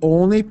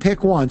 Only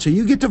pick one. So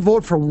you get to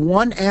vote for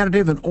one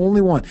additive and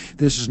only one.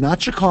 This is not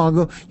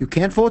Chicago. You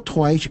can't vote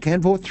twice. You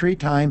can't vote 3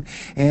 times,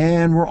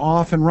 and we're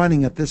off and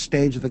running at this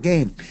stage of the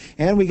game.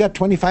 And we got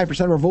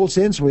 25% of our votes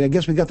in, so I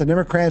guess we got the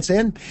Democrats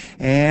in,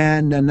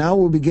 and now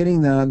we'll be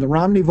getting the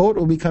Romney vote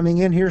will be coming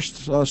in here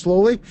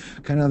slowly,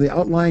 kind of the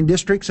outlying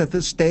districts at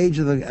this stage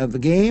of the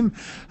game.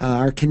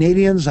 Our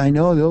Canadians, I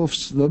know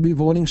they'll be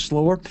voting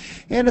slower,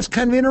 and it's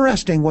kind of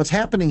interesting what's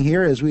happening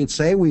here. As we'd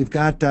say, we've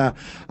got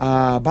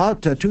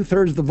about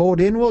 2/3 of the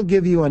vote in. We'll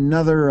give you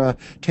another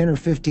 10 or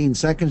 15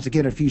 seconds to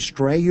get a few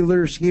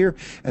stragglers here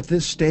at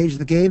this stage of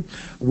the game.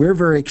 We're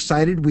very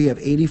excited. We have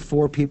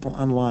 84 people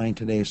online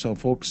today, so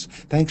folks,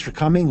 thanks for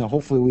coming.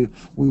 Hopefully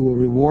we will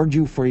reward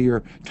you for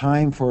your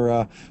time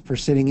for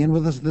sitting in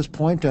with us at this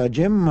point.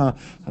 Jim,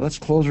 let's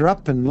close her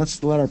up and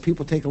let's let our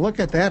people take a look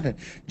at that.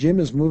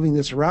 Jim is moving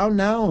this around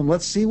now, and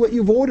let's see what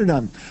you voted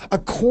on. A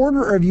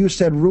quarter of you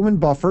said rumen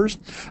buffers.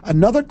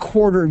 Another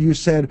quarter of you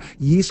said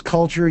yeast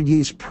culture,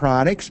 yeast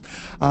products.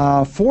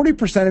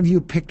 40% of you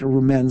picked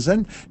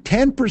rumensin.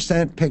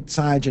 10% picked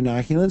sage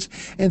inoculants,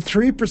 and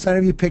 3%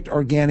 of you picked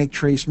organic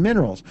trace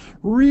minerals.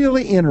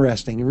 Really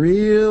interesting.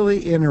 Really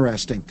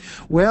interesting.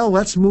 Well,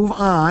 let's move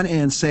on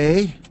and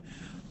say,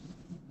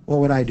 what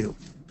would I do?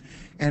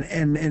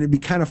 And it'd be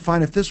kind of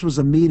fun if this was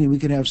a meeting. We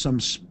could have some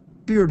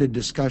spirited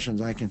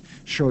discussions. I can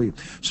show you.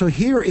 So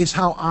here is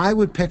how I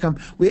would pick them.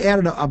 We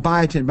added a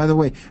biotin. By the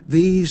way,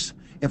 these,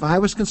 if I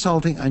was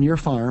consulting on your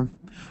farm,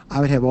 I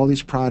would have all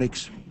these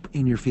products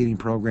in your feeding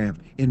program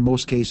in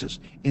most cases.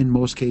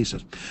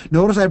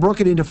 Notice I broke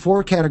it into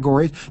 4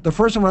 categories. The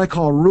first one I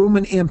call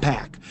rumen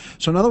impact.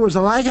 So in other words,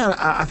 if I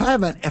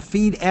have a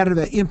feed additive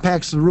that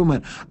impacts the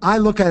rumen, I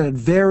look at it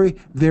very,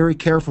 very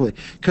carefully,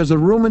 because the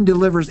rumen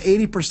delivers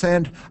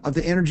 80% of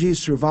the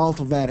energies through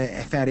volatile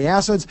fatty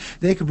acids.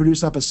 They can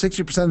produce up to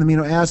 60% of the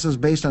amino acids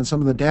based on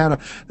some of the data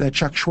that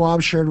Chuck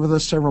Schwab shared with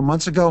us several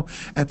months ago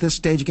at this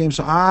stage of game.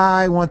 So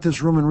I want this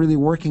rumen really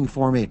working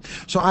for me.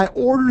 So I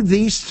ordered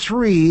these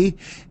 3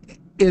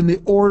 in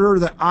the order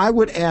that I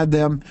would add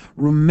them.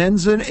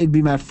 Rumensin, it'd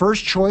be my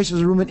first choice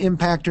as a rumen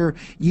impactor.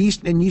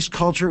 Yeast and yeast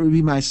culture would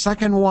be my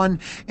second one,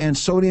 and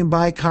sodium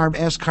bicarb,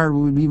 S-carb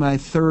would be my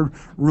third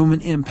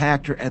rumen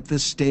impactor at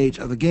this stage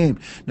of the game.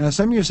 Now,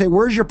 some of you say,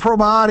 where's your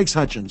probiotics,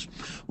 Hutjens?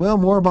 Well,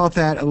 more about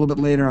that a little bit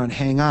later on.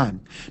 Hang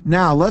on.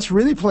 Now, let's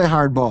really play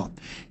hardball.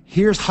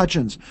 Here's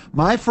Hutjens.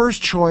 My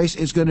first choice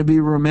is going to be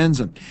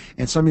rumensin.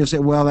 And some of you say,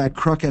 well, that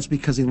crook, that's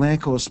because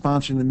Elanco is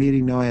sponsoring the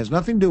meeting. No, it has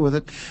nothing to do with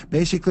it.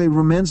 Basically,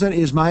 rumensin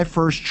is my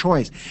first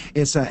choice.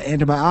 It's an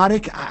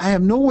antibiotic. I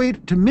have no way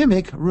to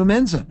mimic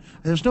rumensin.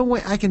 There's no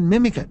way I can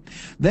mimic it.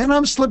 Then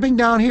I'm slipping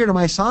down here to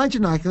my sage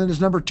inoculant is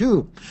number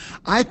 2.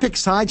 I pick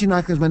sage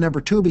inoculant as my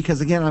number 2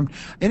 because, again,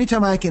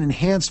 anytime I can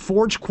enhance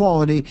forage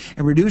quality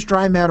and reduce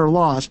dry matter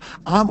loss,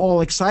 I'm all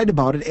excited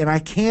about it, and I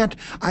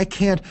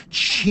can't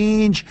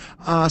change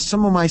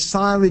some of my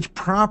silage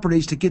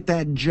properties to get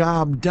that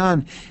job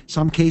done.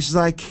 Some cases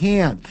I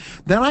can.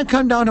 Then I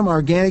come down to my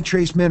organic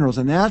trace minerals,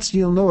 and that's,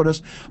 you'll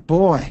notice,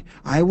 boy,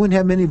 I wouldn't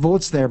have many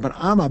votes there, but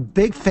I'm a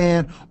big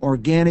fan of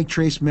organic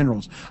trace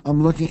minerals.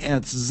 I'm looking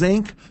at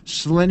zinc,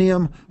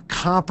 selenium,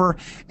 copper,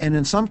 and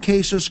in some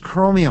cases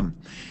chromium.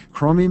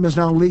 Chromium is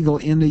now legal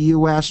in the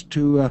U.S.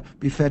 to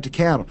be fed to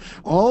cattle.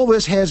 All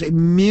this has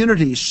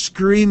immunity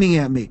screaming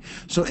at me.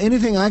 So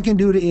anything I can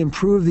do to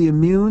improve the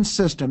immune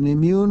system, the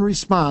immune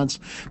response,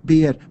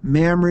 be it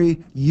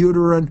mammary,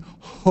 uterine,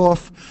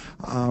 hoof,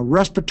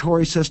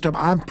 respiratory system,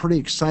 I'm pretty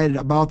excited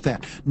about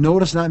that.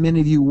 Notice not many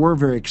of you were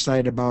very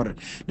excited about it.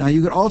 Now,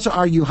 you could also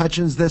argue,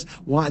 Hutjens,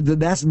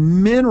 that's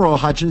mineral,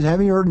 Hutjens.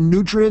 Having heard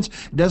nutrients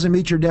doesn't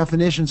meet your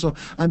definition, so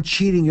I'm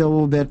cheating you a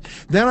little bit.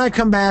 Then I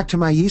come back to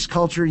my yeast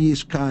culture,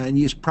 yeast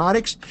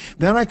products.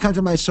 Then I come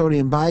to my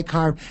sodium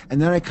bicarb, and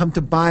then I come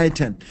to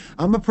biotin.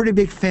 I'm a pretty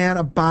big fan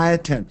of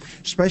biotin,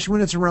 especially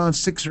when it's around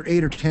 6 or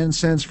 8 or 10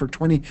 cents for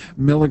 20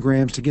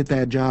 milligrams to get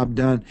that job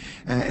done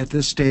at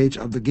this stage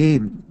of the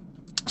game.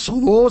 So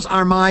those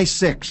are my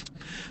 6.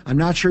 I'm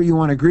not sure you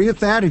want to agree with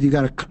that. If you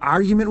got an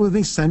argument with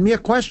me, send me a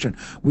question.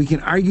 We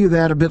can argue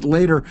that a bit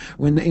later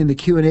in the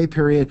Q&A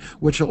period,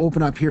 which will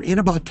open up here in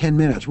about 10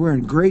 minutes. We're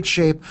in great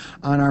shape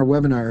on our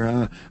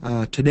webinar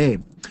today.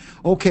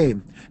 Okay,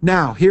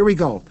 now here we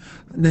go.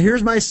 Now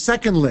here's my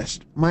second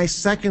list,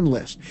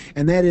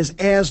 and that is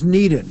as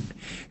needed.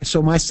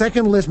 So my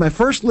second list, my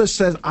first list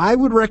says I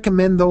would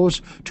recommend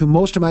those to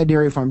most of my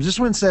dairy farms. This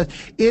one says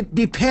it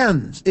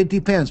depends.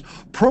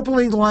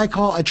 Propylene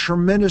glycol, a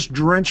tremendous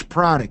drench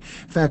product.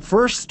 In fact,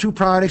 first 2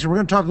 products, and we're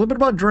going to talk a little bit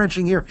about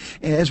drenching here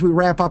as we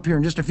wrap up here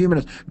in just a few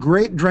minutes.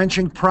 Great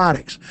drenching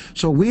products.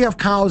 So we have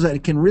cows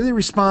that can really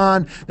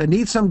respond, that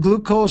need some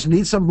glucose,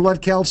 need some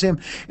blood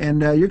calcium,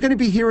 and you're going to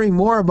be hearing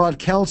more about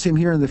calcium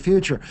here in the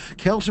future.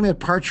 Calcium at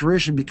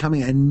parturition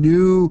becoming a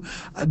new,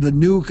 the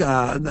new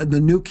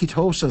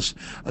ketosis,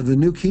 the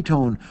new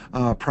ketone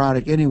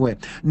product anyway.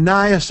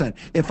 Niacin.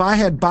 If I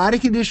had body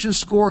condition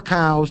score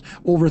cows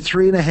over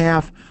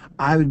 3.5,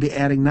 I would be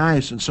adding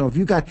niacin. So if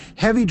you've got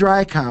heavy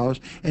dry cows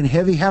and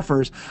heavy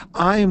heifers,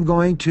 I am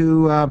going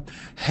to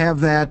have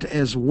that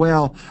as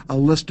well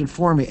listed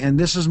for me. And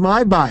this is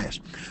my bias.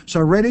 So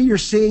already you're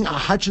seeing a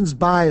Hutjens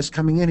bias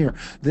coming in here.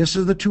 This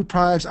is the two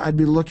products I'd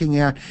be looking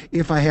at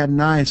if I had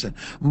niacin.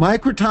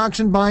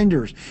 Microtoxin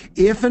binders.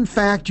 If in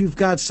fact you've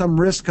got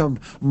some risk of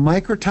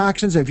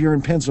microtoxins, if you're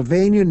in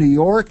Pennsylvania, New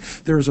York,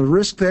 there's a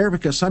risk there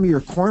because some of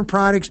your corn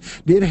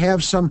products did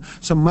have some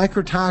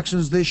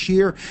microtoxins this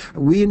year.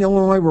 We in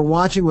Illinois were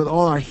watching with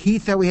all our heat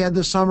that we had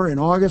this summer in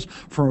August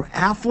for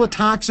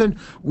aflatoxin.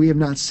 We have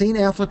not seen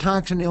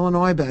aflatoxin in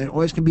Illinois, but it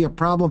always can be a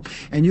problem.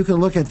 And you can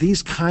look at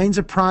these kinds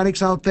of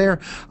products out there.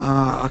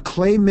 A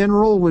clay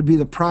mineral would be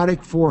the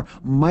product for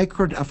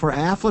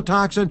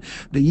aflatoxin.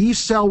 The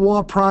yeast cell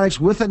wall products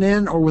with an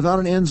N or without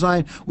an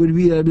enzyme would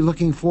be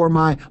looking for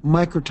my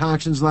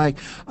microtoxins like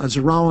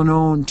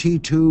zearalenone,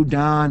 T2,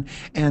 DON,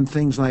 and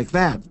things like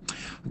that.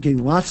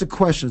 Getting lots of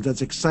questions.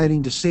 That's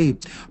exciting to see.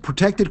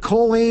 Protected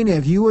choline.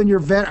 If you and your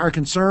vet are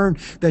concerned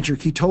that your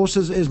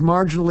ketosis is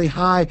marginally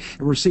high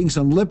and we're seeing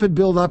some lipid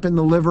buildup in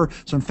the liver,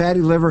 some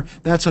fatty liver,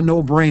 that's a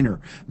no-brainer.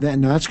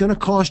 Then that's going to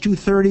cost you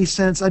 30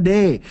 cents a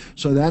day.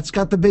 So that's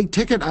got the big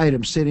ticket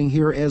item sitting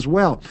here as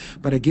well.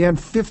 But again,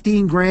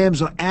 15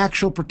 grams of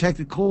actual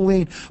protected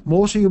choline.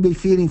 Most of you will be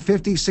feeding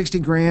 50, 60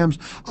 grams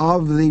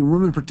of the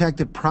rumen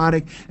protected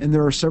product, and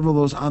there are several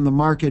of those on the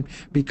market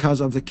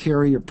because of the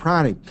carrier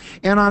product.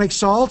 Anionic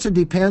salts, it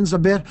depends a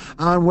bit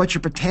on what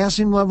your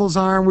potassium levels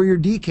are and where your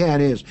DCAD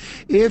is.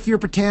 If your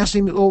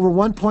potassium is over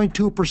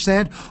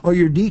 1.2% or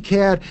your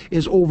DCAD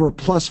is over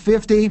plus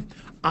 50,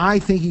 I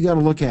think you got to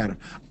look at it.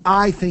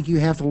 I think you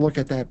have to look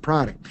at that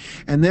product.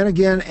 And then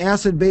again,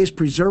 acid-based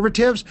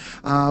preservatives.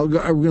 We're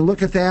going to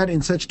look at that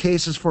in such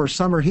cases for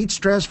summer heat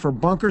stress, for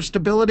bunker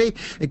stability.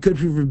 It could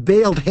be for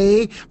baled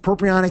hay,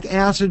 propionic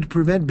acid to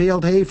prevent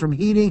baled hay from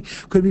heating.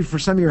 Could be for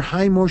some of your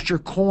high moisture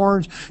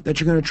corns that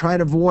you're going to try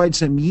to avoid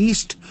some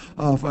yeast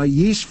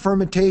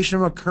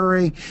fermentation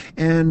occurring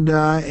and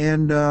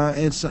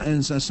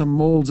some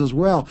molds as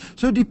well.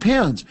 So it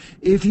depends.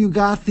 If you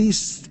got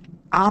these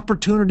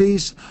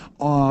opportunities,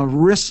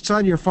 risks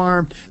on your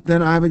farm,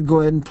 then I would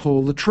go ahead and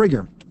pull the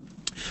trigger.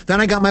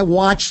 Then I got my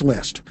watch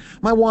list.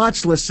 My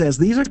watch list says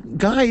these are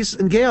guys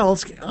and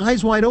gals,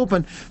 eyes wide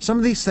open. Some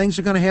of these things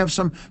are going to have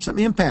some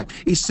impact.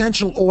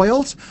 Essential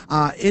oils,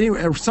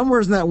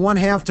 somewhere in that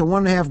 1/2 to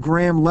 1.5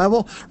 gram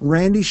level.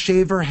 Randy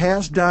Shaver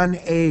has done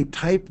a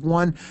type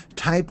 1,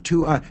 type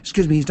 2,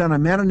 he's done a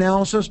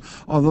meta-analysis,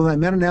 although that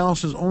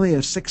meta-analysis only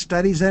has 6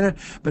 studies in it.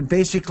 But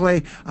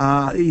basically,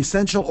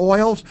 essential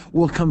oils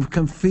will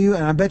confuse,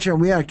 and I bet you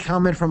we had a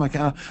comment from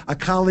a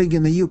colleague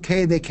in the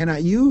UK, they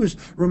cannot use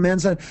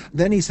Rumenza.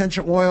 Then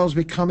essential oils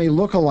become a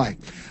lookalike.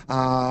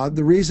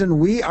 The reason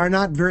we are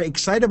not very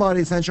excited about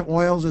essential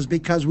oils is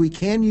because we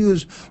can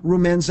use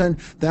Rumenza.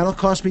 That'll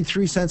cost me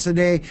 3 cents a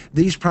day.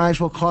 These products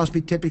will cost me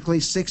typically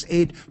 6,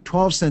 8,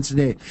 12 cents a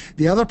day.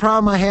 The other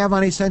problem I have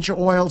on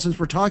essential oils, since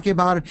we're talking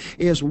about it,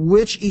 is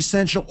which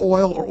essential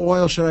oil or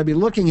oil should I be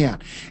looking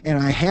at? And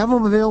I have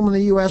them available in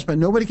the U.S., but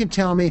nobody can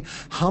tell me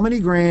how many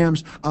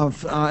grams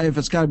of, if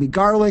it's got to be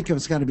garlic, if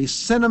it's got to be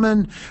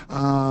cinnamon,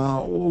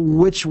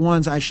 which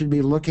ones I should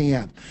be looking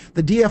at.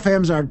 The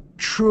DFMs are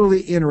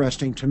truly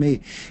interesting to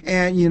me,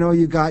 and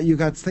you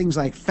got things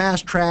like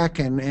Fast Track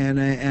and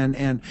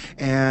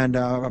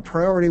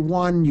Priority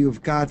One.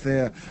 You've got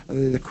the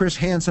Chris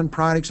Hansen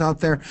products out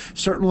there.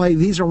 Certainly,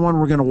 these are one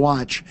we're going to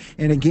watch.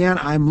 And again,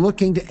 I'm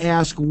looking to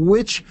ask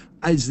which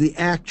is the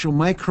actual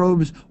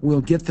microbes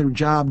will get their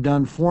job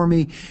done for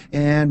me,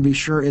 and be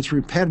sure it's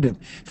repetitive.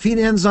 Feed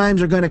enzymes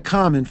are going to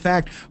come. In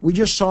fact, we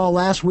just saw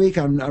last week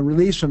a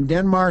release from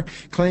Denmark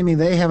claiming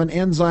they have an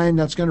enzyme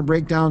that's going to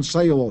break down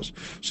cellulose.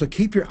 So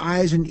keep your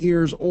eyes and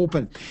ears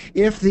open.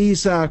 If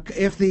these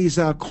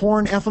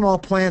corn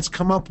ethanol plants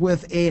come up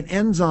with an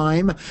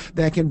enzyme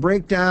that can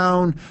break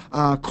down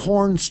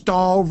corn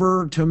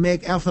stalver to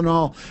make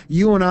ethanol,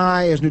 you and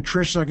I as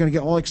nutritionists are going to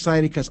get all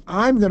excited because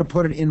I'm going to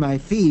put it in my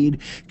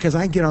feed because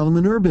I get out of the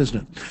manure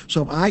business.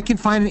 So if I can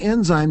find an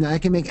enzyme that I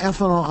can make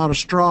ethanol out of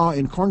straw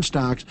in corn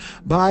stalks,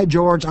 by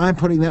George, I'm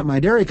putting that in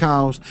my dairy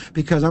cows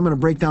because I'm going to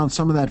break down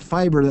some of that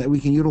fiber that we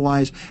can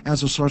utilize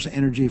as a source of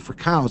energy for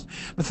cows.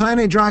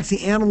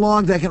 Methionine-hydroxy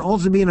analog, that can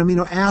also be an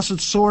amino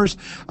acid source,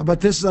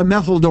 but this is a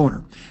methyl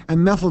donor,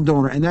 and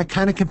that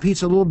kind of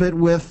competes a little bit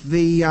with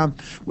the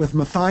with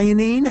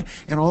methionine,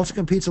 and also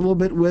competes a little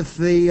bit with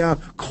the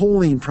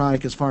choline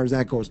product as far as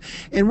that goes.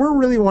 And we're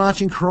really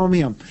watching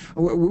chromium.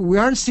 We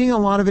aren't seeing a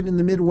lot of it in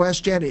the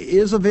Midwest yet. It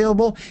is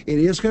available. It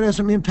is going to have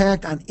some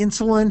impact on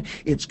insulin.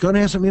 It's going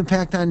to have some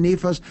impact on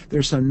NEFAs.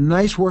 There's some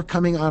nice work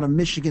coming out of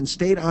Michigan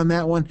State on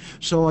that one.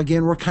 So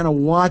again, we're kind of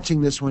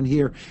watching this one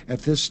here at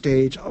this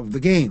stage of the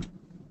game.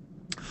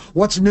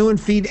 What's new in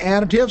feed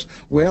additives?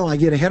 Well, I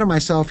get ahead of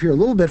myself here a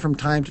little bit from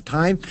time to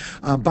time.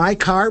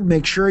 Bicarb,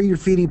 make sure you're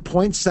feeding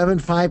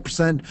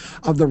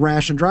 0.75% of the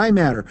ration dry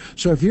matter.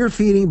 So if you're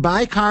feeding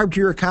bicarb to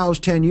your cows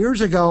 10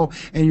 years ago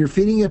and you're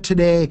feeding it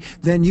today,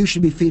 then you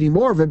should be feeding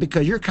more of it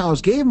because your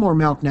cows gave more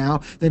milk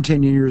now than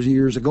 10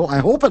 years ago, I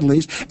hope at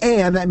least,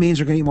 and that means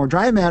they're going to eat more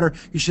dry matter.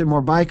 You should have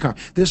more bicarb.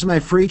 This is my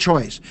free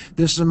choice.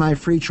 This is my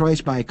free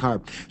choice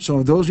bicarb.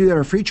 So those of you that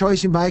are free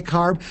choicing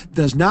bicarb,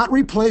 does not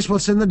replace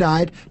what's in the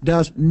diet,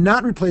 does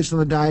not replace in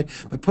the diet,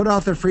 but put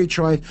out their free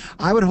choice.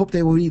 I would hope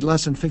they would eat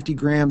less than 50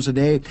 grams a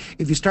day.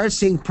 If you start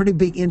seeing pretty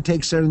big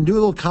intakes there, then do a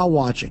little cow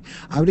watching.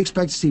 I would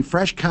expect to see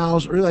fresh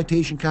cows, early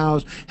lactation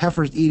cows,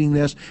 heifers eating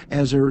this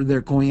as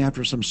they're going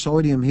after some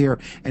sodium here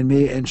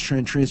and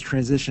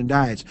transition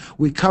diets.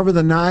 We cover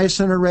the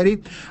niacin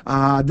already.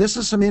 This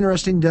is some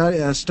interesting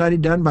study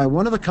done by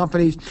one of the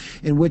companies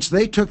in which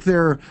they took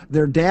their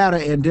data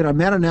and did a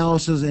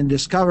meta-analysis and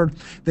discovered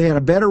they had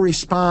a better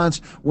response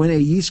when a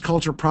yeast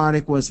culture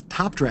product was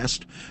top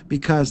dressed,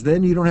 because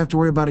then you don't have to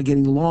worry about it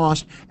getting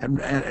lost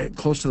at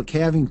close to the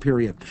calving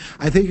period.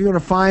 I think you're going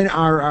to find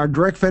our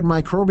direct fed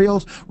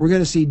microbials. We're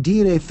going to see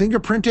DNA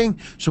fingerprinting,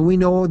 so we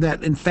know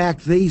that in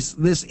fact this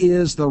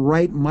is the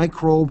right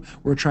microbe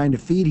we're trying to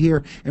feed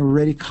here, and we're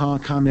ready to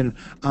comment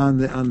on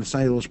the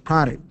cellulose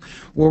product.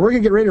 Well, we're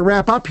going to get ready to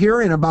wrap up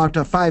here in about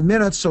 5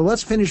 minutes, so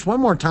let's finish one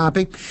more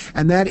topic,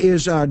 and that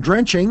is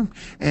drenching.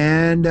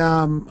 And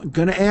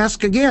going to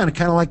ask again,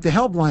 kind of like the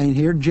helpline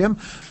here, Jim.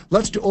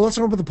 Let's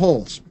open the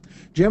polls.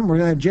 Jim, we're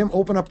going to have Jim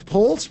open up the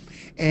polls,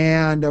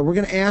 and we're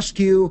going to ask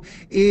you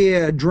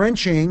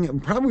drenching.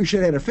 Probably we should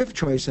have had a fifth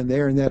choice in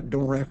there, and that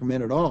don't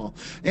recommend at all.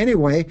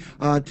 Anyway,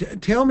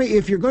 tell me,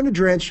 if you're going to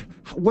drench,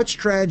 what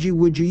strategy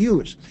would you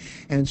use?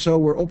 And so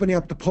we're opening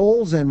up the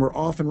polls, and we're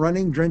off and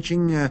running,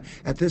 drenching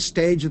at this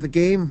stage of the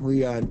game.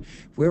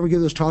 If we ever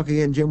give this talk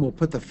again, Jim, we'll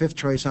put the fifth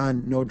choice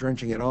on, no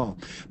drenching at all.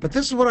 But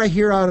this is what I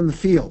hear out in the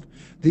field.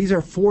 These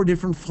are 4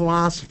 different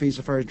philosophies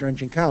as far as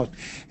drenching cows.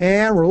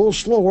 And we're a little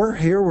slower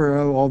here.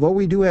 Although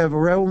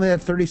we're only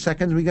at 30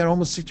 seconds, we got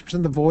almost 60%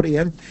 of the vote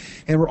in.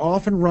 And we're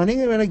off and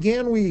running. And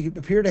again, we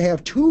appear to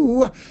have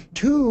two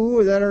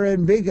that are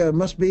in big,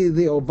 must be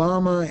the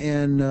Obama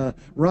and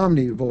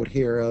Romney vote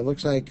here.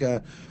 Looks like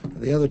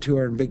the other 2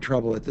 are in big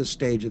trouble at this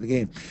stage of the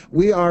game.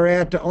 We are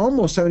at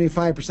almost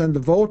 75% of the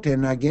vote.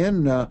 And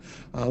again,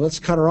 let's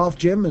cut her off,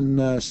 Jim,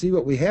 and see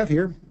what we have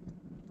here.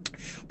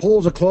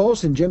 Polls are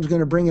closed, and Jim's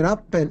going to bring it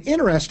up. And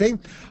interesting,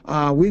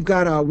 we've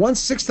got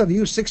 1/6 of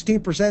you,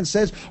 16%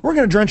 says we're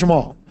going to drench them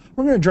all.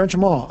 We're going to drench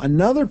them all.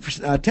 Another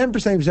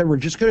 10% said we're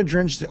just going to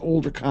drench the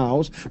older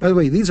cows. By the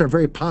way, these are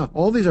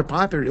all these are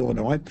popular in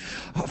Illinois.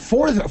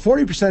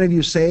 40% of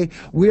you say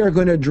we are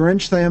going to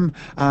drench them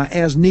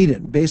as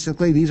needed.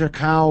 Basically, these are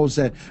cows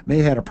that may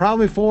have had a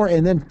problem before.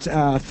 And then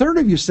a third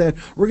of you said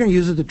we're going to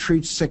use it to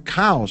treat sick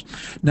cows.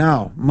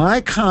 Now,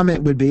 my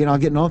comment would be, and I'll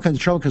get in all kinds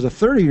of trouble because a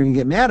third of you are going to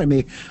get mad at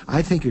me,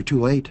 I think you're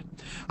too late.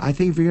 I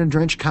think if you're going to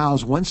drench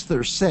cows once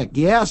they're sick,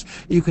 yes,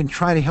 you can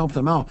try to help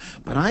them out,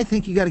 but I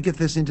think you got to get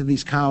this into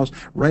these cows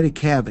right at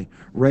calving,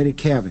 right at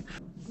calving.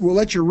 We'll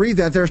let you read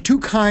that. There's 2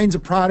 kinds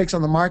of products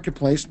on the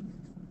marketplace.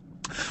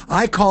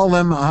 I call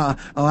them,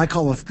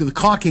 the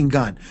caulking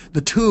gun,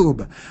 the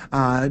tube.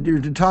 You're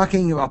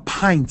talking about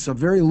pints of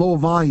very low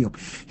volume.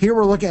 Here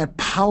we're looking at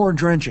power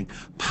drenching.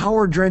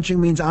 Power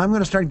drenching means I'm going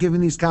to start giving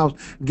these cows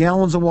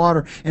gallons of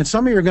water. And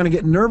some of you are going to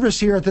get nervous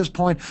here at this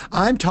point.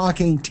 I'm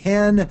talking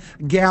 10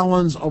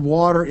 gallons of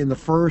water in the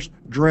first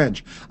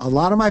drench. A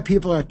lot of my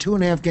people are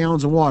 2.5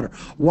 gallons of water.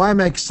 Why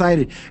am I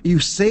excited? You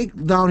say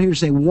down here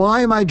saying,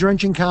 why am I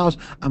drenching cows?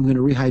 I'm going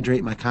to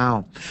rehydrate my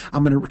cow.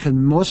 Because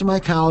most of my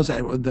cows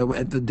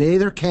at the day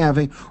they're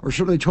calving, or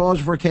certainly 12 hours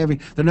before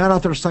calving, they're not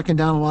out there sucking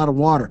down a lot of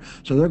water.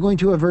 So they're going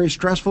to a very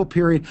stressful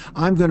period.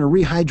 I'm going to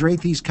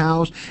rehydrate these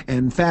cows. And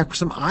in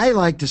fact, I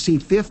like to see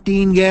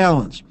 15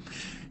 gallons.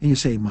 And you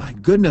say, my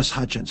goodness,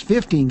 Hutjens,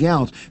 15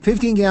 gallons.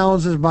 15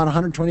 gallons is about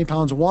 120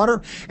 pounds of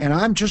water, and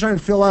I'm just trying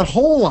to fill that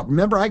hole up.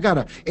 Remember, I got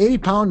a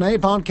 80-pound,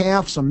 90-pound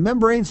calf, some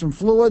membranes, some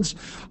fluids,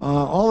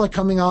 all that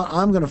coming out.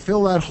 I'm going to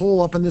fill that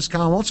hole up in this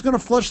cow. I'm also going to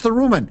flush the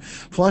rumen,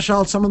 flush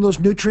out some of those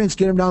nutrients,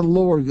 get them down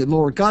the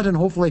lower gut, and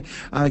hopefully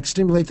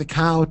stimulate the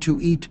cow to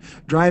eat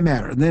dry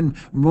matter. And then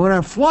when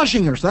I'm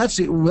flushing her, so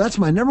that's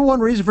my number one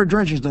reason for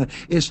drenching,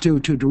 is to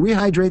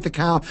rehydrate the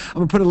cow. I'm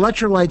going to put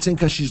electrolytes in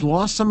because she's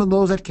lost some of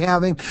those at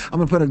calving. I'm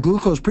going to put a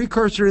glucose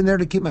precursor in there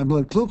to keep my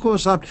blood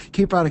glucose up,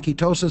 keep out of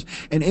ketosis,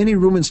 and any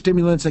rumen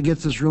stimulants that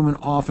gets this rumen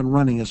off and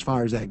running as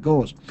far as that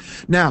goes.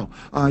 Now,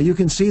 you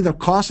can see the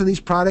cost of these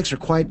products are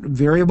quite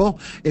variable.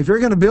 If you're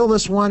going to build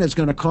this one, it's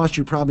going to cost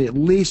you probably at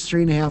least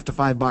 $3.50 to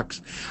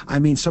 $5. I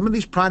mean, some of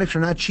these products are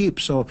not cheap,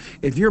 so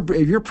if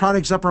your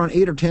product's up around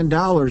 $8 or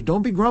 $10,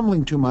 don't be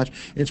grumbling too much.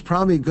 It's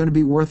probably going to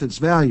be worth its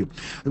value.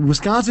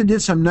 Wisconsin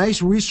did some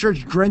nice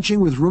research drenching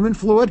with rumen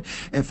fluid.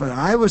 If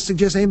I would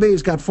suggest anybody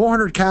who's got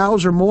 400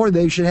 cows or more,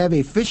 they should have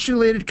a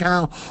fistulated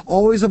cow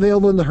always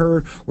available in the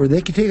herd where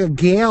they can take a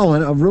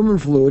gallon of rumen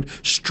fluid,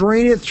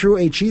 strain it through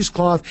a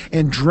cheesecloth,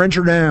 and drench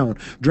her down.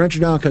 Drench her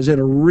down because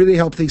it'll really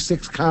help these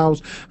sick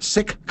cows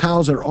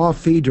that are off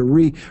feed to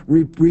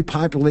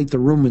repopulate the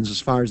rumens as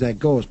far as that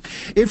goes.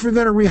 If you're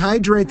going to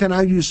rehydrate, then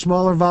I use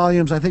smaller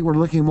volumes. I think we're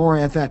looking more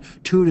at that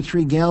 2 to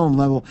 3 gallon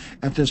level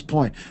at this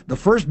point. The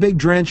first big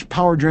drench,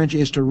 power drench,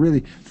 is to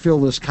really fill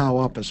this cow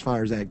up as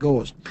far as that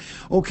goes.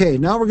 Okay,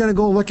 now we're going to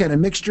go look at a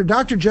mixture.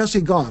 Dr.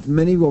 Jesse Goff,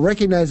 many will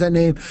recognize that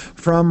name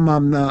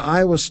from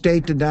Iowa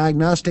State, the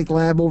diagnostic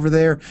lab over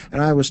there at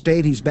Iowa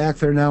State. He's back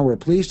there now. We're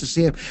pleased to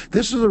see him.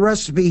 This is a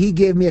recipe he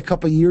gave me a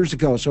couple years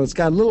ago, so it's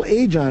got a little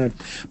age on it.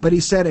 But he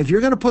said, if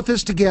you're going to put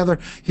this together,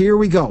 here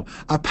we go.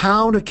 A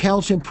pound of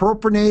calcium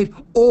propionate,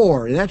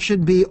 or, that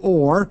should be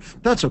or,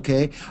 that's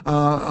okay, 3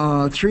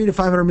 to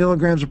 500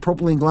 milligrams of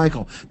propylene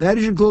glycol. That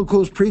is your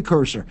glucose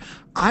precursor.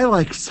 I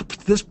like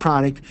this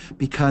product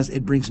because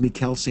it brings me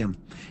calcium.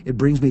 It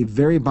brings me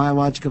very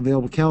biologically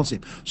available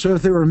calcium. So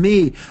if it were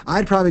me,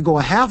 I'd probably go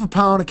a half a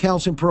pound of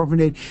calcium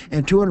propionate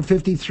and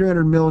 250,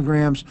 300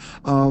 milligrams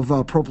of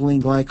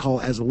propylene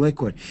glycol as a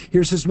liquid.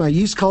 Here's my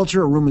yeast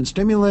culture, a rumen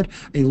stimulant,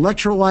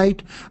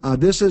 electrolyte.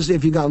 This is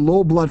if you got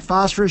low blood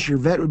phosphorus, your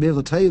vet would be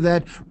able to tell you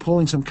that,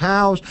 pulling some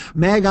cows.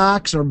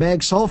 Mag-ox or mag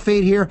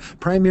sulfate here,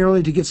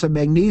 primarily to get some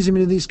magnesium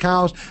into these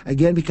cows.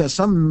 Again, because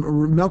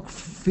some milk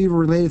fever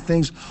related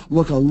things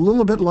look a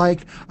little bit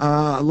like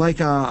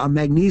a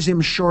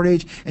magnesium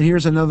shortage. And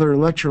here's another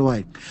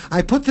electrolyte.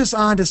 I put this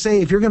on to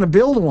say if you're going to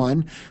build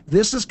one,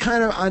 this is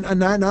kind of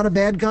not a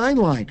bad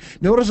guideline.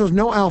 Notice there's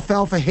no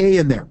alfalfa hay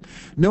in there,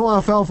 no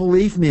alfalfa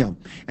leaf meal.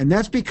 And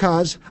that's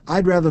because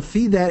I'd rather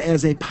feed that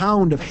as a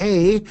pound of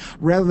hay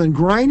rather than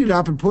grind it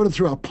up and put it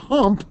through a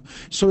pump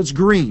so it's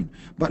green.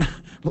 But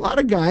a lot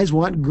of guys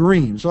want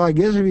green. So I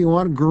guess if you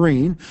want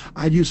green,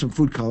 I'd use some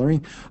food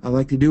coloring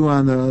like they do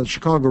on the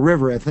Chicago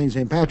River at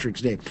St.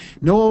 Patrick's Day.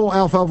 No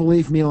alfalfa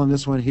leaf meal in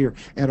this one here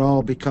at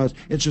all because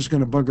it's just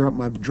going to bugger up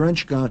my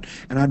drench gun,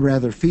 and I'd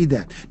rather feed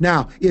that.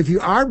 Now, if you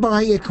are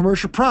buying a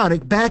commercial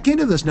product, back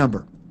into this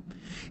number.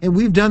 And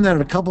we've done that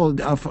at a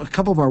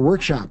couple of our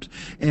workshops.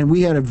 And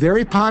we had a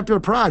very popular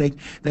product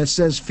that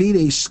says feed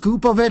a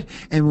scoop of it.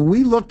 And when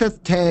we looked at the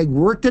tag,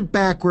 worked it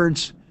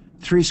backwards,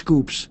 3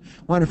 scoops.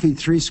 Want to feed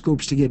 3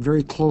 scoops to get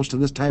very close to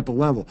this type of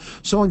level.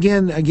 So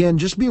again,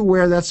 just be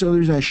aware. That's the other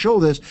reason I show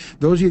this.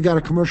 Those of you got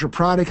a commercial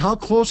product, how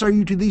close are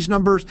you to these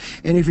numbers?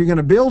 And if you're going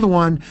to build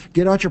one,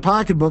 get out your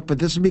pocketbook. But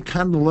this would be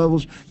kind of the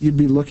levels you'd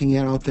be looking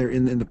at out there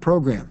in the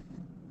program.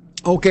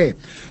 Okay,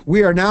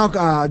 we are now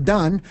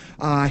done.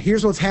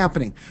 Here's what's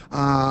happening.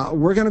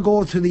 We're going to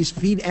go to these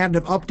feed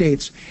additive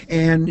updates,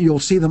 and you'll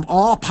see them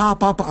all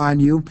pop up on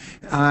you.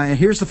 And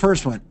here's the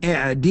first one,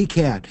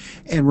 DCAD,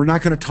 and we're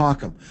not going to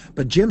talk them.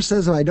 But Jim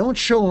says if I don't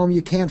show them,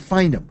 you can't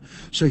find them.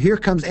 So here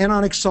comes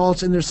anionic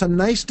salts, and there's some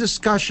nice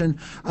discussion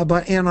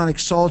about anionic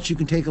salts you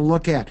can take a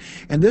look at.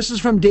 And this is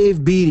from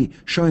Dave Beatty,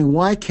 showing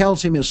why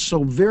calcium is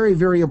so very,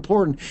 very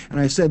important. And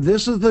I said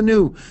this is the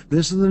new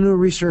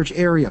research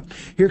area.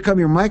 Here come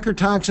your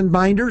microtoxin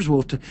binders.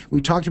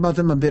 We talked about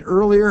them a bit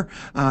earlier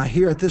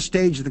here at this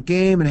stage of the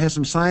game, and has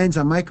some signs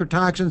on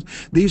microtoxins.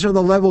 These are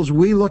the levels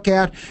we look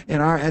at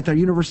at the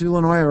University of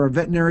Illinois, our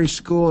veterinary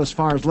school, as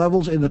far as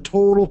levels in the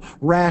total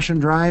ration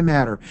dry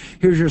matter.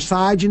 Here's your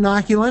Sage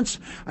inoculants.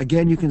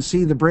 Again, you can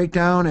see the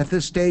breakdown at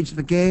this stage of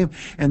the game,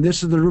 and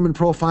this is the rumen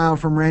profile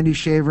from Randy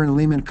Shaver and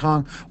Lehman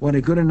Kong. What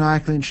a good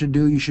inoculant should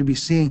do. You should be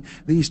seeing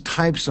these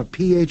types of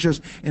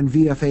pHs and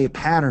VFA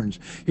patterns.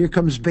 Here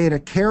comes beta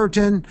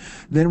carotene.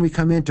 Then we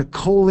come into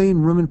choline,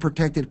 rumen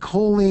protected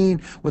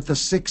choline with the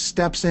 6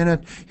 steps in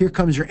it. Here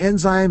comes your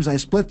enzymes. I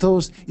split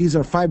those. These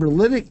are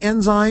fibrolytic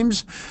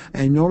enzymes,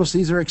 and notice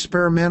these are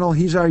experimental.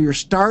 These are your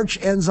starch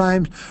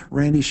enzymes.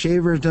 Randy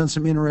Shaver has done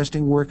some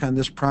interesting work on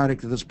this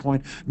product at this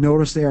point.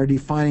 Notice they are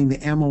defining the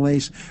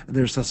amylase.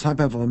 There's a type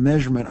of a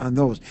measurement on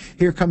those.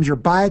 Here comes your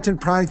biotin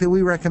product that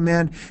we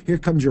recommend. Here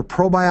comes your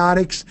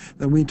probiotics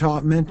that we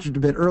mentioned a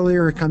bit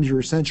earlier. Here comes your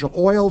essential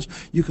oils.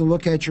 You can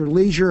look at your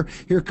leisure.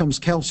 Here comes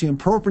calcium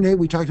propionate.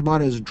 We talked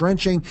about it as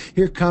drenching.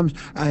 Here comes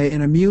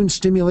an immune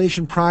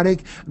stimulation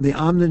product, the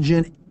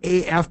Omnigen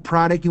AF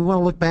product. You want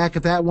to look back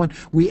at that one.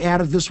 We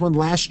added this one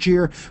last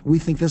year. We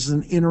think this is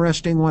an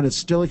interesting one. It's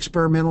still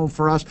experimental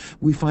for us.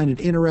 We find it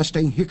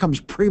interesting. Here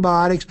comes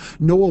prebiotics.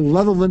 Noel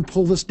Leatherland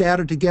pulled this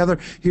data together.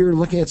 Here,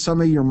 looking at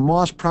some of your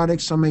moss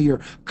products, some of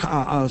your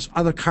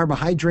other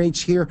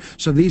carbohydrates here.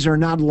 So these are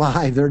not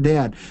live. They're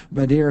dead.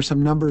 But here are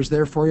some numbers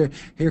there for you.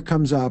 Here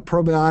comes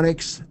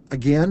probiotics.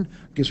 Again,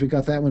 guess we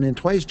got that one in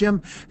twice,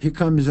 Jim. Here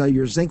comes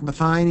your zinc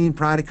methionine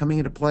product coming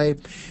into play.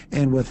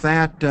 And with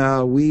that,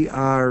 we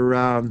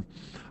are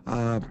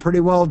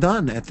pretty well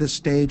done at this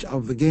stage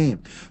of the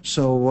game.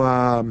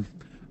 So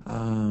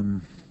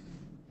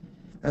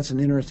that's an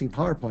interesting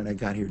PowerPoint I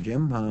got here,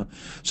 Jim.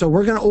 So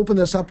we're going to open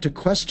this up to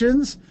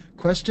questions.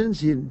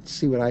 Questions? You didn't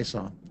see what I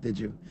saw, did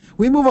you?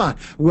 We move on.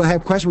 We'll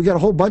have questions. We got a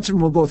whole bunch of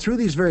them. We'll go through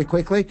these very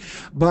quickly.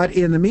 But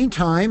in the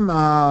meantime,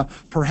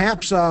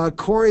 perhaps,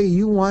 Corey,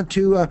 you want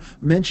to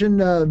mention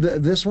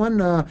this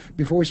one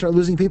before we start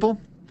losing people?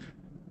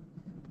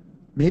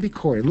 maybe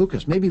Corey,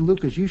 Lucas, maybe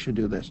Lucas, you should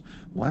do this.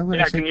 Why would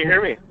I say can you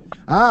Corey? hear me?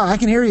 I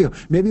can hear you.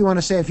 Maybe you want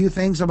to say a few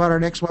things about our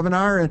next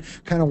webinar and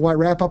kind of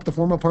wrap up the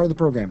formal part of the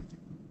program.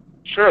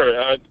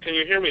 Sure. Can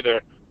you hear me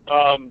there?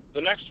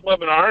 The next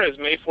webinar is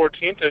May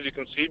 14th, as you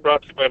can see,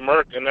 brought to you by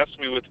Merck, and that's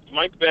going to be with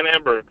Mike Van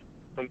Amber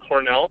from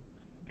Cornell,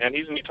 and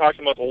he's going to be talking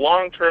about the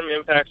long-term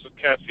impacts of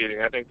calf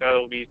feeding. I think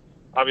that'll be,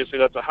 obviously,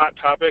 that's a hot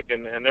topic,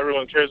 and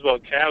everyone cares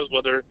about calves,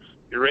 whether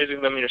you're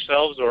raising them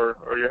yourselves or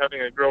you're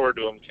having a grower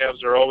do them.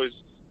 Calves are always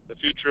the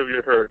future of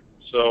your herd,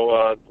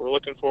 so we're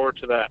looking forward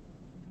to that.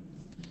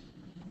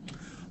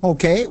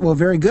 Okay, well,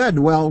 very good.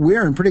 Well,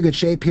 we're in pretty good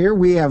shape here.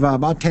 We have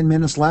about 10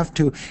 minutes left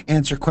to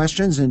answer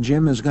questions, and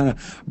Jim is going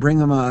to bring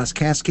them,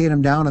 cascade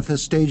them down at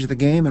this stage of the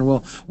game, and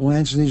we'll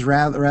answer these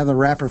rather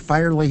rapid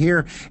firely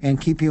here and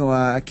keep you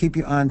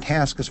on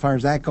task as far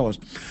as that goes.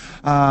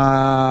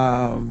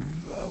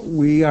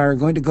 We are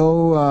going to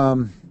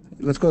go.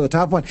 Let's go to the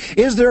top one.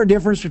 Is there a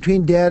difference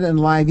between dead and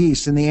live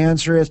yeast? And the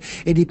answer is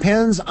it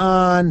depends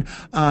on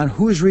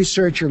whose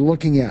research you're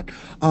looking at.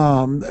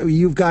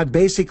 You've got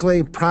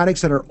basically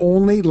products that are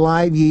only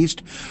live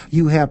yeast.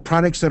 You have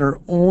products that are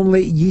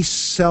only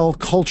yeast cell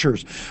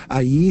cultures.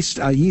 A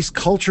yeast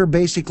culture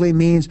basically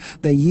means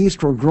the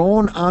yeast were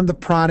grown on the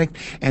product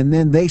and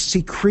then they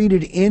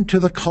secreted into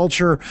the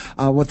culture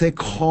what they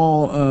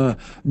call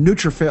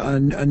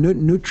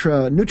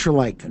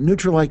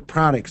Nutrilike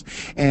products.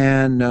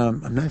 And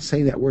I'm not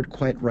saying that word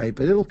quite right,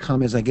 but it'll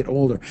come as I get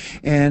older.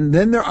 And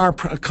then there are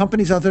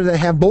companies out there that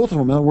have both of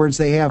them. In other words,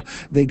 they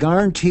have the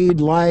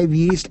guaranteed live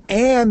yeast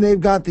and they've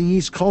got the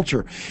yeast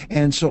culture.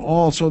 And so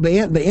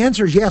the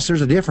answer is yes,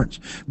 there's a difference.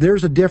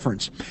 There's a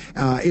difference.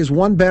 Is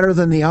one better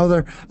than the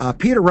other?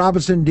 Peter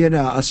Robinson did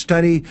a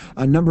study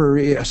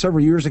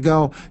several years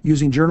ago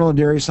using Journal of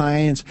Dairy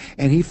Science,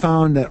 and he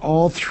found that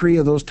all three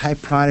of those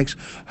type products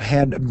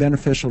had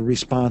beneficial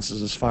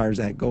responses as far as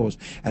that goes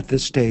at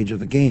this stage of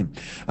the game.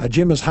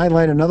 Jim has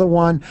highlighted another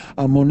one,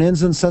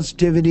 monensin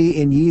sensitivity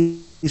in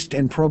yeast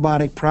and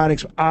probiotic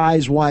products,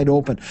 eyes wide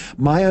open.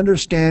 My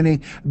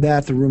understanding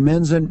that the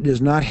rumensin is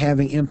not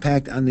having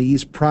impact on the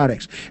yeast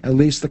products, at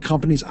least the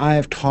companies I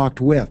have talked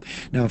with.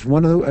 Now,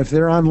 if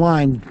they're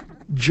online,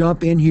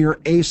 jump in here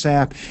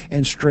ASAP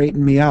and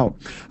straighten me out.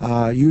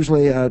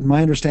 Usually,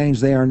 my understanding is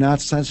they are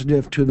not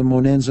sensitive to the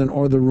monensin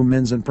or the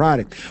rumensin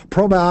product.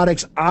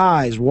 Probiotics,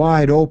 eyes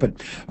wide open.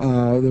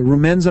 The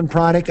rumensin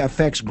product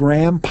affects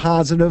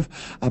gram-positive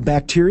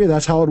bacteria.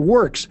 That's how it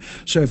works.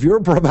 So if your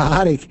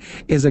probiotic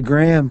is a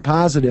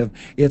gram-positive,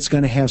 it's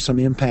going to have some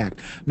impact.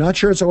 Not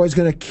sure it's always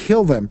going to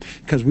kill them,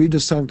 because we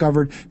just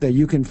uncovered that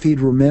you can feed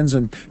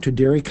rumensin to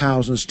dairy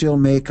cows and still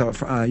make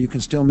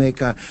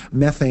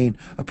methane,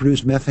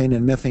 produce methane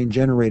and methane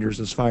generators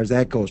as far as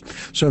that goes.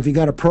 So if you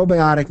got a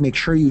probiotic, make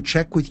sure you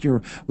check with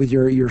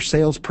your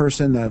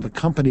salesperson, the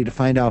company, to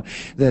find out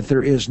that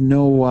there is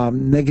no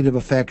negative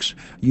effects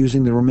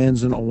using the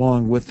rumensin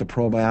along with the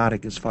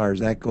probiotic as far as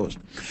that goes.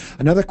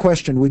 Another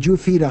question, would you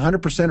feed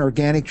 100%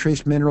 organic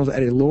trace minerals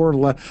at a lower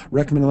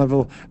recommended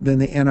level than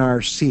the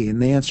NRC?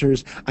 And the answer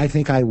is, I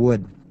think I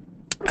would.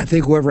 I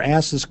think whoever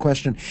asked this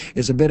question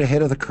is a bit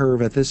ahead of the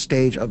curve at this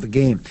stage of the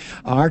game.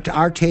 Our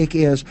take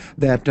is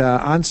that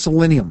on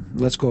selenium,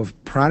 let's go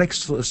product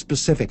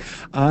specific,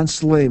 on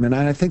selenium, and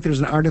I think there's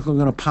an article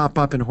going to pop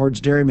up in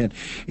Hoard's Dairyman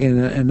in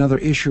another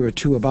issue or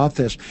two about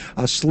this.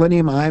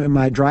 Selenium, in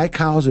my dry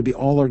cows, would be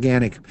all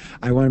organic.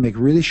 I want to make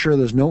really sure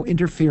there's no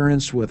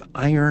interference with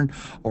iron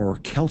or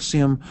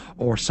calcium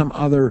or some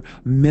other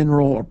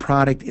mineral or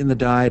product in the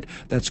diet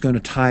that's going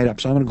to tie it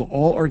up. So I'm going to go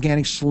all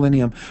organic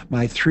selenium.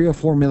 My 3 or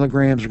 4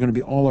 milligrams are going to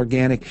be all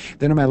organic.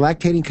 Then in my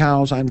lactating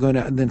cows, I'm going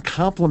to then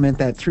complement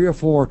that 3 or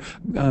 4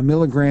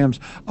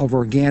 milligrams of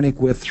organic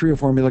with 3 or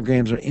 4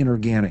 milligrams of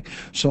inorganic.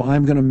 So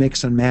I'm going to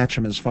mix and match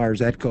them as far as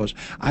that goes.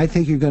 I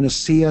think you're going to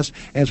see us,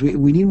 as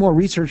we need more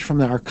research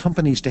from our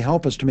companies to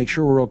help us to make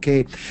sure we're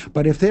okay.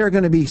 But if they're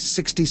going to be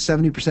 60,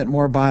 70%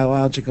 more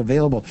biologic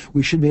available,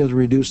 we should be able to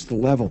reduce the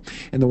level.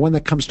 And the one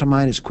that comes to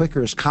mind is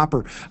quicker is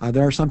copper.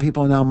 There are some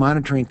people now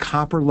monitoring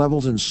copper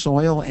levels in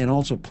soil and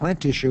also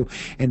plant tissue,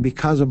 and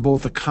because of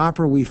both the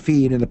copper we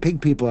feed and the pig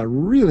people that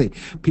really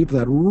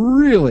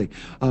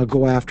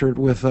go after it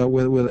with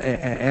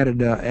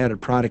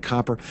added product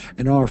copper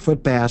and all our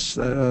foot baths,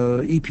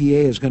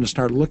 EPA is going to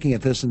start looking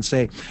at this and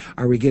say,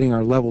 are we getting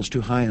our levels too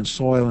high in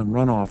soil and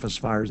runoff as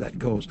far as that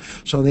goes?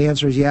 So the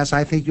answer is yes.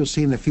 I think you'll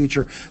see in the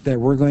future that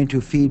we're going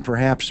to feed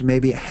perhaps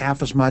maybe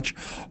half as much,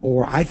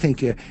 or I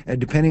think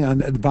depending on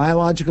the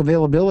biologic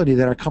availability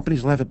that our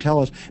companies will have to tell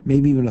us,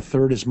 maybe even a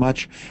third as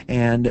much,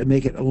 and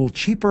make it a little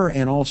cheaper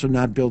and also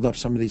not build up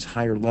some of these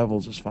higher levels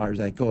levels as far as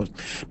that goes.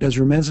 Does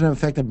Rumensin have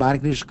effect on body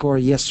condition score?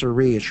 Yes,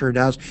 sirree, it sure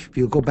does. If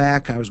you go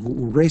back, I was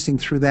racing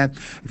through that.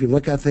 If you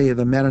look at the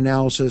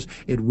meta-analysis,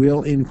 it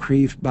will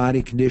increase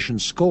body condition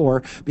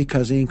score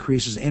because it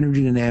increases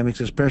energy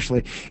dynamics,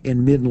 especially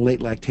in mid and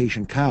late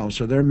lactation cows.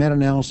 So their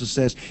meta-analysis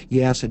says,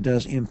 yes, it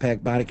does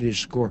impact body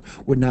condition score.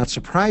 Would not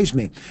surprise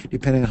me,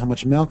 depending on how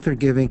much milk they're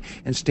giving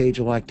and stage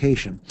of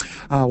lactation.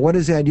 What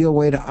is the ideal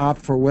way to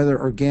opt for whether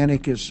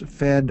organic is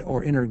fed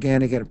or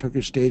inorganic at a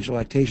particular stage of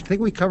lactation? I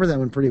think we covered that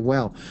one pretty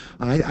well.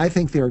 I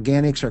think the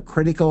organics are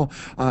critical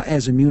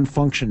as immune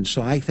function.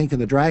 So I think in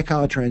the dry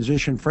cow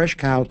transition, fresh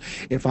cows,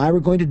 if I were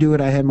going to do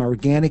it, I had my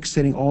organics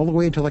sitting all the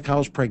way until the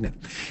cow's pregnant.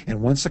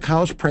 And once the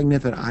cow's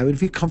pregnant, then I would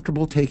be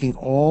comfortable taking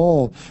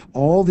all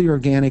the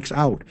organics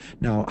out.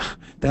 Now,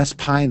 that's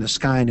pie in the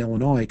sky in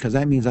Illinois, because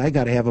that means I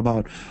got to have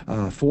about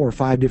 4 or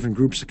 5 different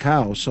groups of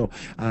cows. So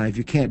if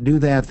you can't do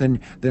that, then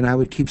I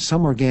would keep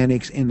some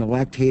organics in the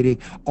lactating,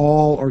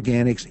 all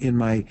organics in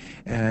my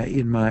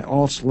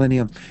all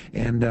selenium,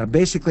 and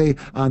basically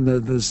on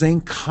the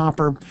zinc,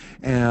 copper,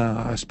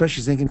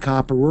 especially zinc and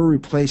copper, we're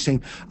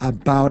replacing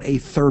about a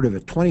third of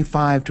it,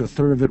 25 to a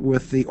third of it,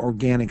 with the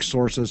organic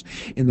sources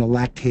in the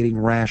lactating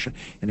ration.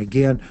 And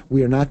again,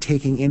 we are not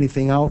taking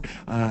anything out.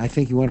 I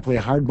think you want to play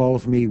a hardball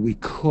with me, we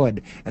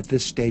could at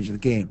this stage of the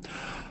game.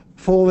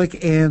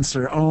 Folic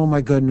answer. Oh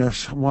my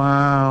goodness.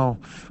 Wow.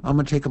 I'm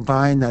going to take a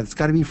bite in that. It's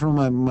got to be from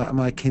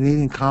my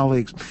Canadian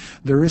colleagues.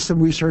 There is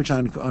some research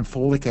on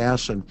folic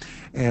acid,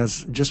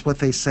 as just what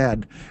they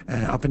said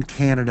up in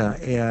Canada.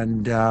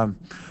 And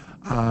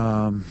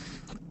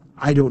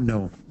I don't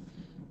know.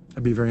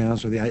 I'll be very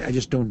honest with you. I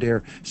just don't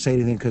dare say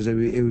anything because it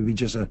would be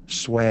just a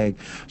swag.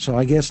 So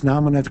I guess now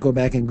I'm going to have to go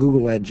back and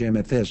Google that, Jim,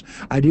 at this.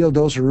 Ideal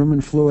dose of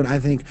rumen fluid, I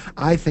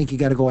think you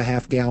got to go a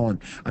half gallon.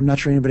 I'm not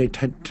sure anybody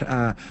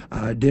done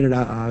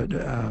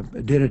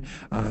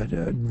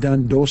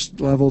dose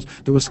levels.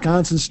 The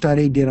Wisconsin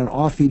study did on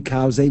off-feed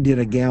cows. They did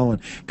a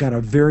gallon. Got a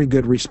very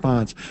good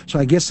response. So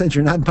I guess since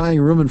you're not buying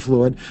rumen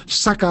fluid,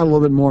 suck out a little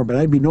bit more, but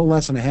I'd be no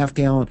less than a half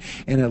gallon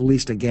and at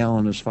least a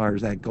gallon as far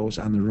as that goes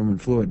on the rumen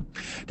fluid.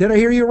 Did I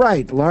hear you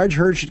right? Large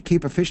herds should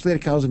keep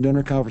officiated cows and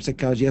donor cow for sick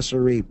cows. Yes,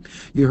 sirree.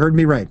 You heard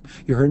me right.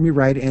 You heard me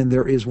right. And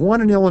there is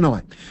one in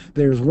Illinois.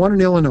 There's one in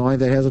Illinois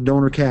that has a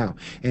donor cow,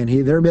 and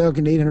they're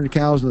milking 800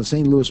 cows in the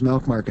St. Louis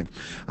milk market.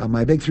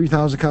 My big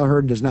 3,000 cow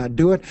herd does not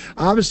do it.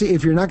 Obviously,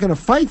 if you're not going to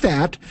fight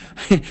that,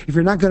 if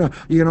you're not going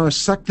to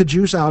suck the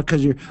juice out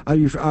because you're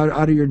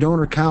out of your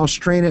donor cow,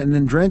 strain it and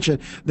then drench it,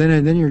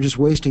 then you're just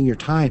wasting your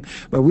time.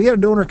 But we had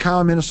a donor cow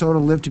in Minnesota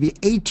live to be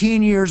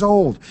 18 years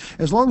old.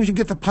 As long as you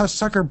get the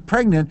sucker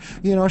pregnant,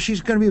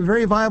 she's going to be a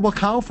very viable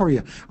cow for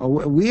you.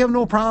 We have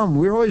no problem.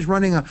 We're always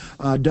running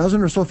a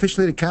dozen or so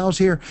officiated cows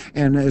here,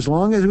 and as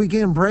long as we get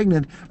them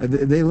pregnant,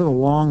 they live a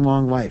long,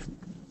 long life.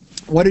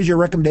 What is your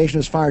recommendation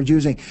as far as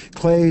using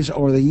clays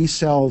or the yeast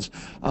cells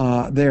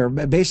there?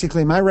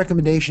 Basically, my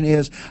recommendation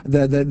is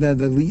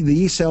the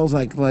yeast cells,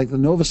 like the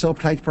Novacell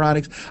type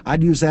products.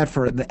 I'd use that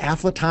for the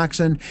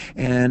aflatoxin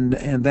and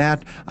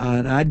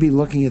I'd be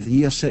looking at the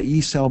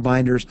yeast cell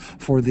binders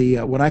for the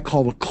what I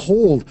call the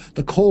cold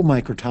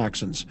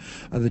microtoxins,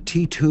 the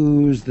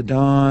T2s, the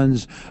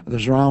Dons, the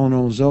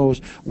zearalenone, those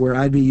where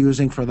I'd be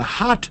using for the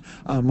hot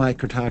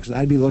microtoxins.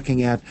 I'd be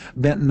looking at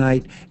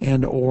bentonite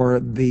and or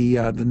the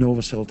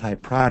Novacell type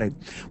product.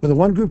 With a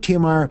 1 group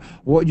TMR,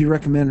 what would you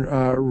recommend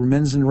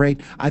Rumensin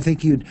rate? I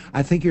think you're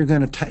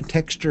going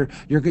to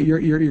you're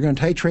going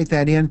to titrate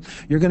that in.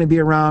 You're going to be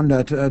around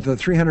the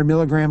 300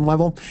 milligram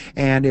level,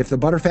 and if the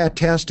butterfat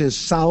test is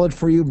solid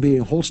for you,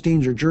 being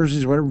Holsteins or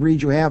Jerseys, whatever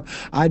breed you have,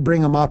 I'd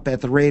bring them up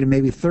at the rate of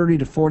maybe 30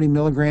 to 40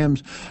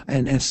 milligrams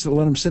and let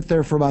them sit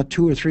there for about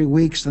 2 or 3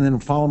 weeks, and then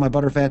follow my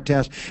butterfat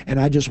test,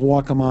 and I just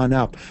walk them on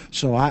up.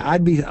 So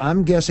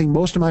I'm guessing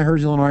most of my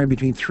herds in Illinois are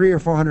between 300 or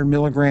 400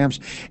 milligrams,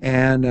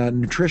 and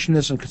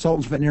nutritionists and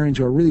consultants, veterinarians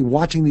who are really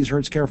watching these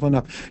herds careful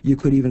enough, you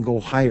could even go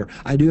higher.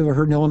 I do have a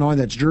herd in Illinois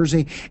that's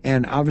Jersey,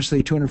 and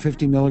obviously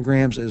 250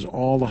 milligrams is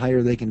all the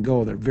higher they can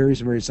go. They're very,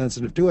 very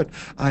sensitive to it.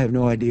 I have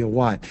no idea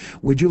why.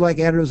 Would you like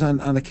additives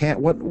on the calf?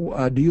 What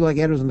do you like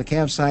additives on the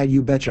calf side?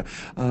 You betcha.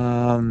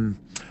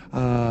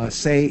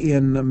 Say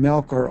in the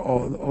milk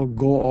or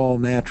go all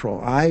natural.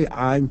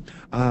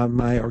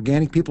 My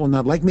organic people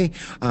not like me.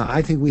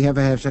 I think we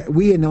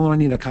we in Illinois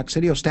need a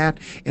coccidiostat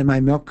in my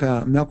milk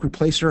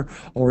replacer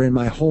or in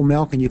my whole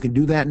milk, and you can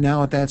do that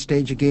now at that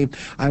stage of game.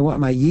 I want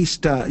my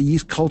yeast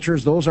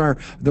cultures. Those are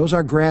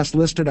grass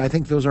listed. I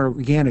think those are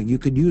organic. You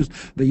could use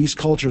the yeast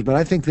cultures, but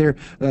I think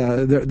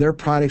their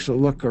products will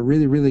look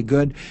really, really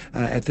good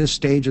at this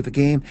stage of the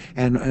game.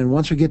 And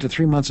once we get to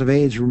 3 months of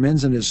age,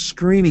 Rumensin is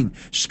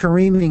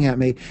screaming at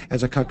me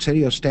as a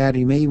coccidiostat.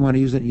 You may want to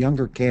use it in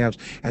younger calves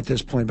at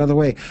this point. By the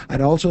way,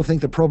 I'd also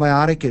think the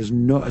probiotic is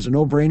a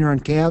no-brainer on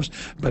calves,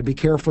 but be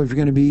careful if you're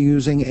going to be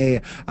using a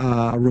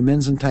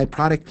Rumensin type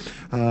product.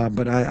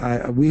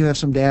 But we have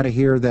some data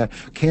here that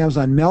calves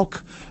on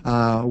milk,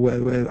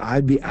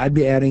 I'd be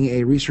adding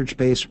a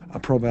research-based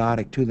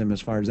probiotic to them as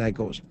far as that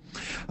goes.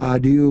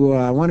 Do you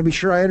want to be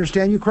sure I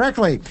understand you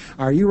correctly?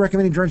 Are you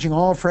recommending drenching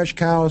all fresh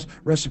cows?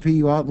 Recipe,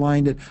 you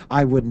outlined it.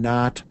 I would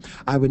not.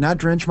 I would not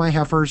drench my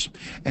heifers,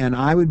 and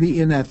I would be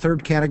in that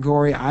third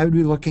category. I would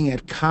be looking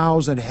at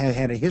cows that have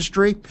had a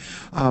history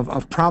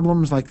of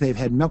problems, like they've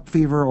had milk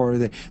fever or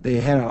they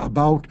had a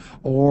bout,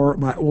 or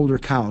my older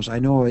cows. I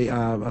know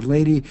a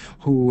lady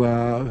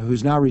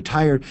who's now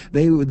retired.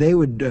 They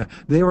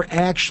were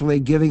actually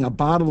giving a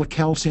bottle of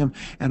calcium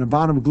and a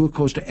bottle of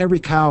glucose to every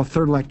cow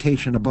third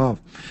lactation above.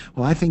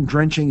 Well, I think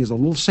drenching is a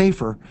little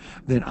safer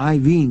than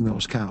IVing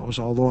those cows,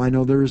 although I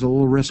know there is a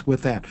little risk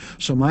with that.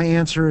 So my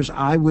answer is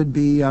I wouldn't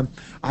be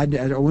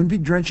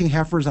drenching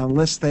heifers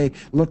unless they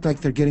look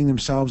like they're getting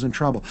themselves in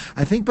trouble.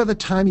 I think by the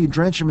time you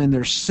drench them and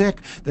they're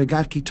sick, they've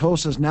got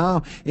ketosis,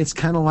 now it's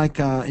kind of like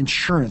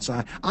insurance.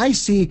 I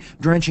see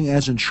drenching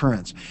as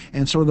insurance.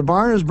 And so when the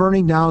barn is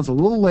burning down, it's a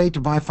little late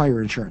to buy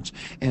fire insurance.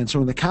 And so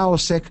when the cow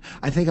is sick,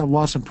 I think I've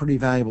lost some pretty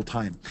valuable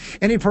time.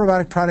 Any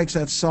probiotic products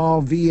that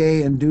solve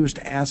VA-induced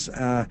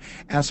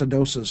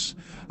acidosis.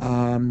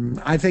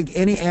 I think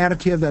any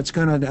additive that's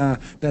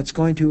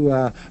going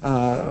to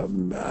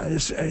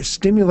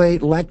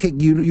stimulate lactic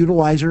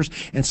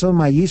utilizers, and some of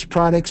my yeast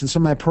products and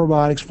some of my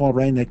probiotics fall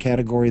right in that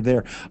category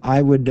there.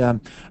 I would,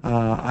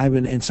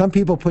 and some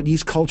people put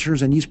yeast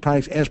cultures and yeast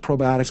products as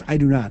probiotics. I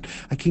do not.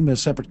 I keep them in a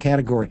separate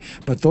category.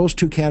 But those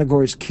two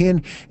categories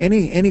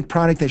any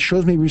product that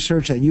shows me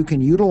research that you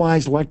can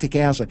utilize lactic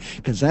acid,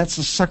 because that's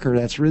the sucker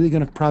that's really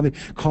going to probably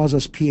cause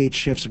us pH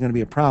shifts, are going to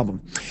be a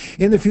problem.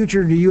 In the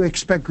future, do you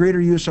expect greater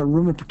use of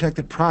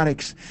rumen-protected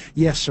products?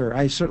 Yes, sir.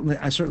 I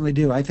certainly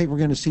do. I think we're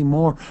going to see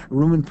more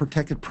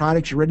rumen-protected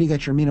products. You already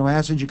got your amino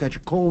acids, you got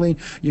your choline,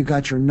 you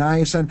got your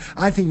niacin.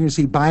 I think you're going to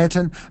see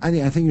biotin. I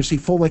think you're going to see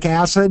folic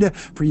acid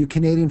for you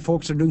Canadian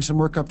folks that are doing some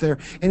work up there.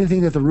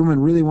 Anything that the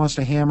rumen really wants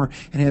to hammer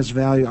and has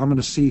value, I'm going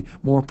to see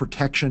more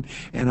protection.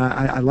 And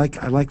I like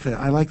the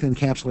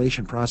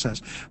encapsulation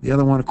process. The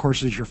other one, of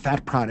course, is your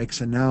fat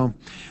products, and now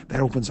that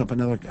opens up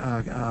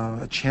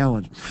another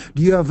challenge.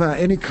 Do you have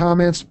any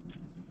comments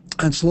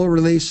on slow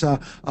release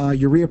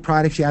urea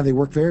products? Yeah, they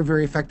work very,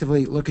 very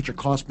effectively. Look at your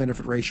cost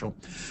benefit ratio.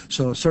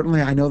 So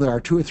certainly I know there are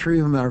 2 or 3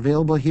 of them that are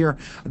available here.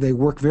 They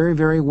work very,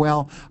 very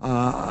well.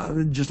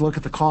 Just look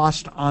at the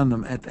cost on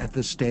them at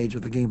this stage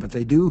of the game, but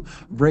they do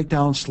break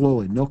down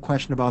slowly, no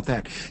question about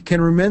that. Can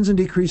rumensin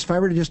decrease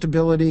fiber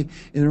digestibility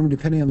in the room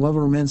depending on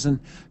level of rumensin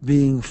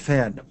being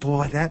fed?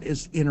 Boy, that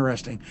is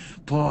interesting.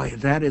 Boy,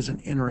 that is an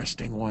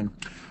interesting one.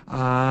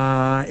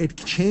 It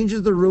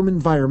changes the room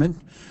environment.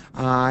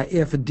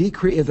 If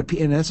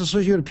and that's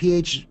associated with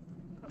pH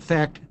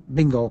fact,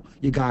 bingo,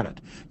 you got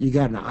it.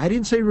 Now, I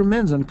didn't say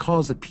rumensin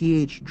caused the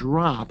pH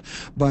drop,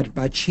 but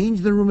by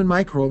changing the rumen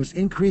microbes,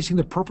 increasing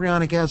the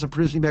propionic acid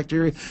producing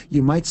bacteria,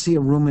 you might see a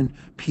rumen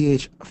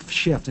pH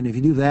shift. And if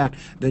you do that,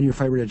 then you're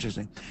fiber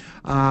digesting.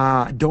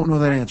 Don't know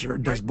that answer.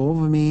 Does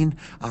bovamine,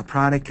 a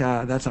product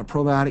that's a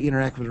probiotic,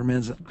 interact with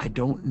rumensin? I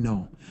don't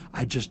know.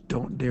 I just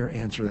don't dare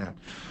answer that.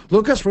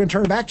 Lucas, we're going to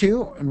turn it back to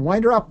you and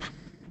wind her up.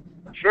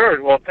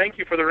 Sure. Well, thank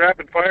you for the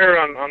rapid fire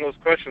on those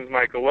questions,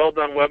 Michael. Well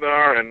done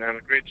webinar, and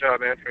a great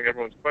job answering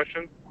everyone's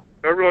questions.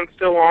 If everyone's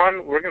still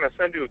on, we're going to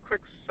send you a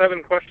quick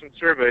 7-question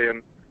survey,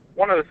 and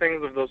one of the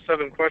things of those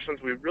 7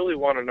 questions we really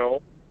want to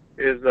know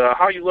is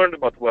how you learned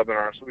about the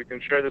webinar, so we can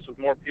share this with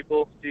more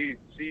people, see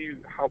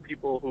how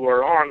people who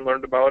are on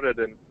learned about it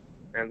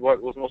and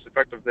what was most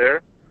effective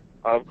there.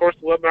 Of course,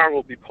 the webinar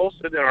will be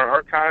posted in our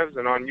archives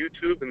and on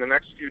YouTube in the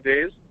next few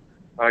days.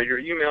 Your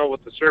email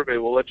with the survey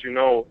will let you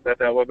know that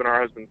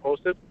webinar has been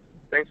posted.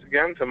 Thanks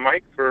again to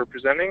Mike for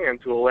presenting and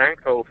to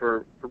Elanco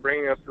for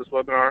bringing us this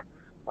webinar.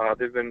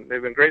 They've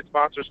been great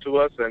sponsors to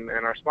us, and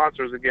our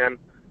sponsors, again,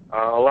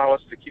 allow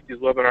us to keep these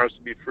webinars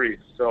to be free.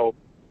 So,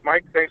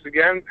 Mike, thanks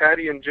again.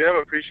 Patty and Jim,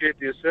 appreciate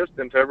the assist,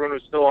 and to everyone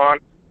who's still on,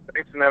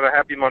 thanks and have a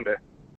happy Monday.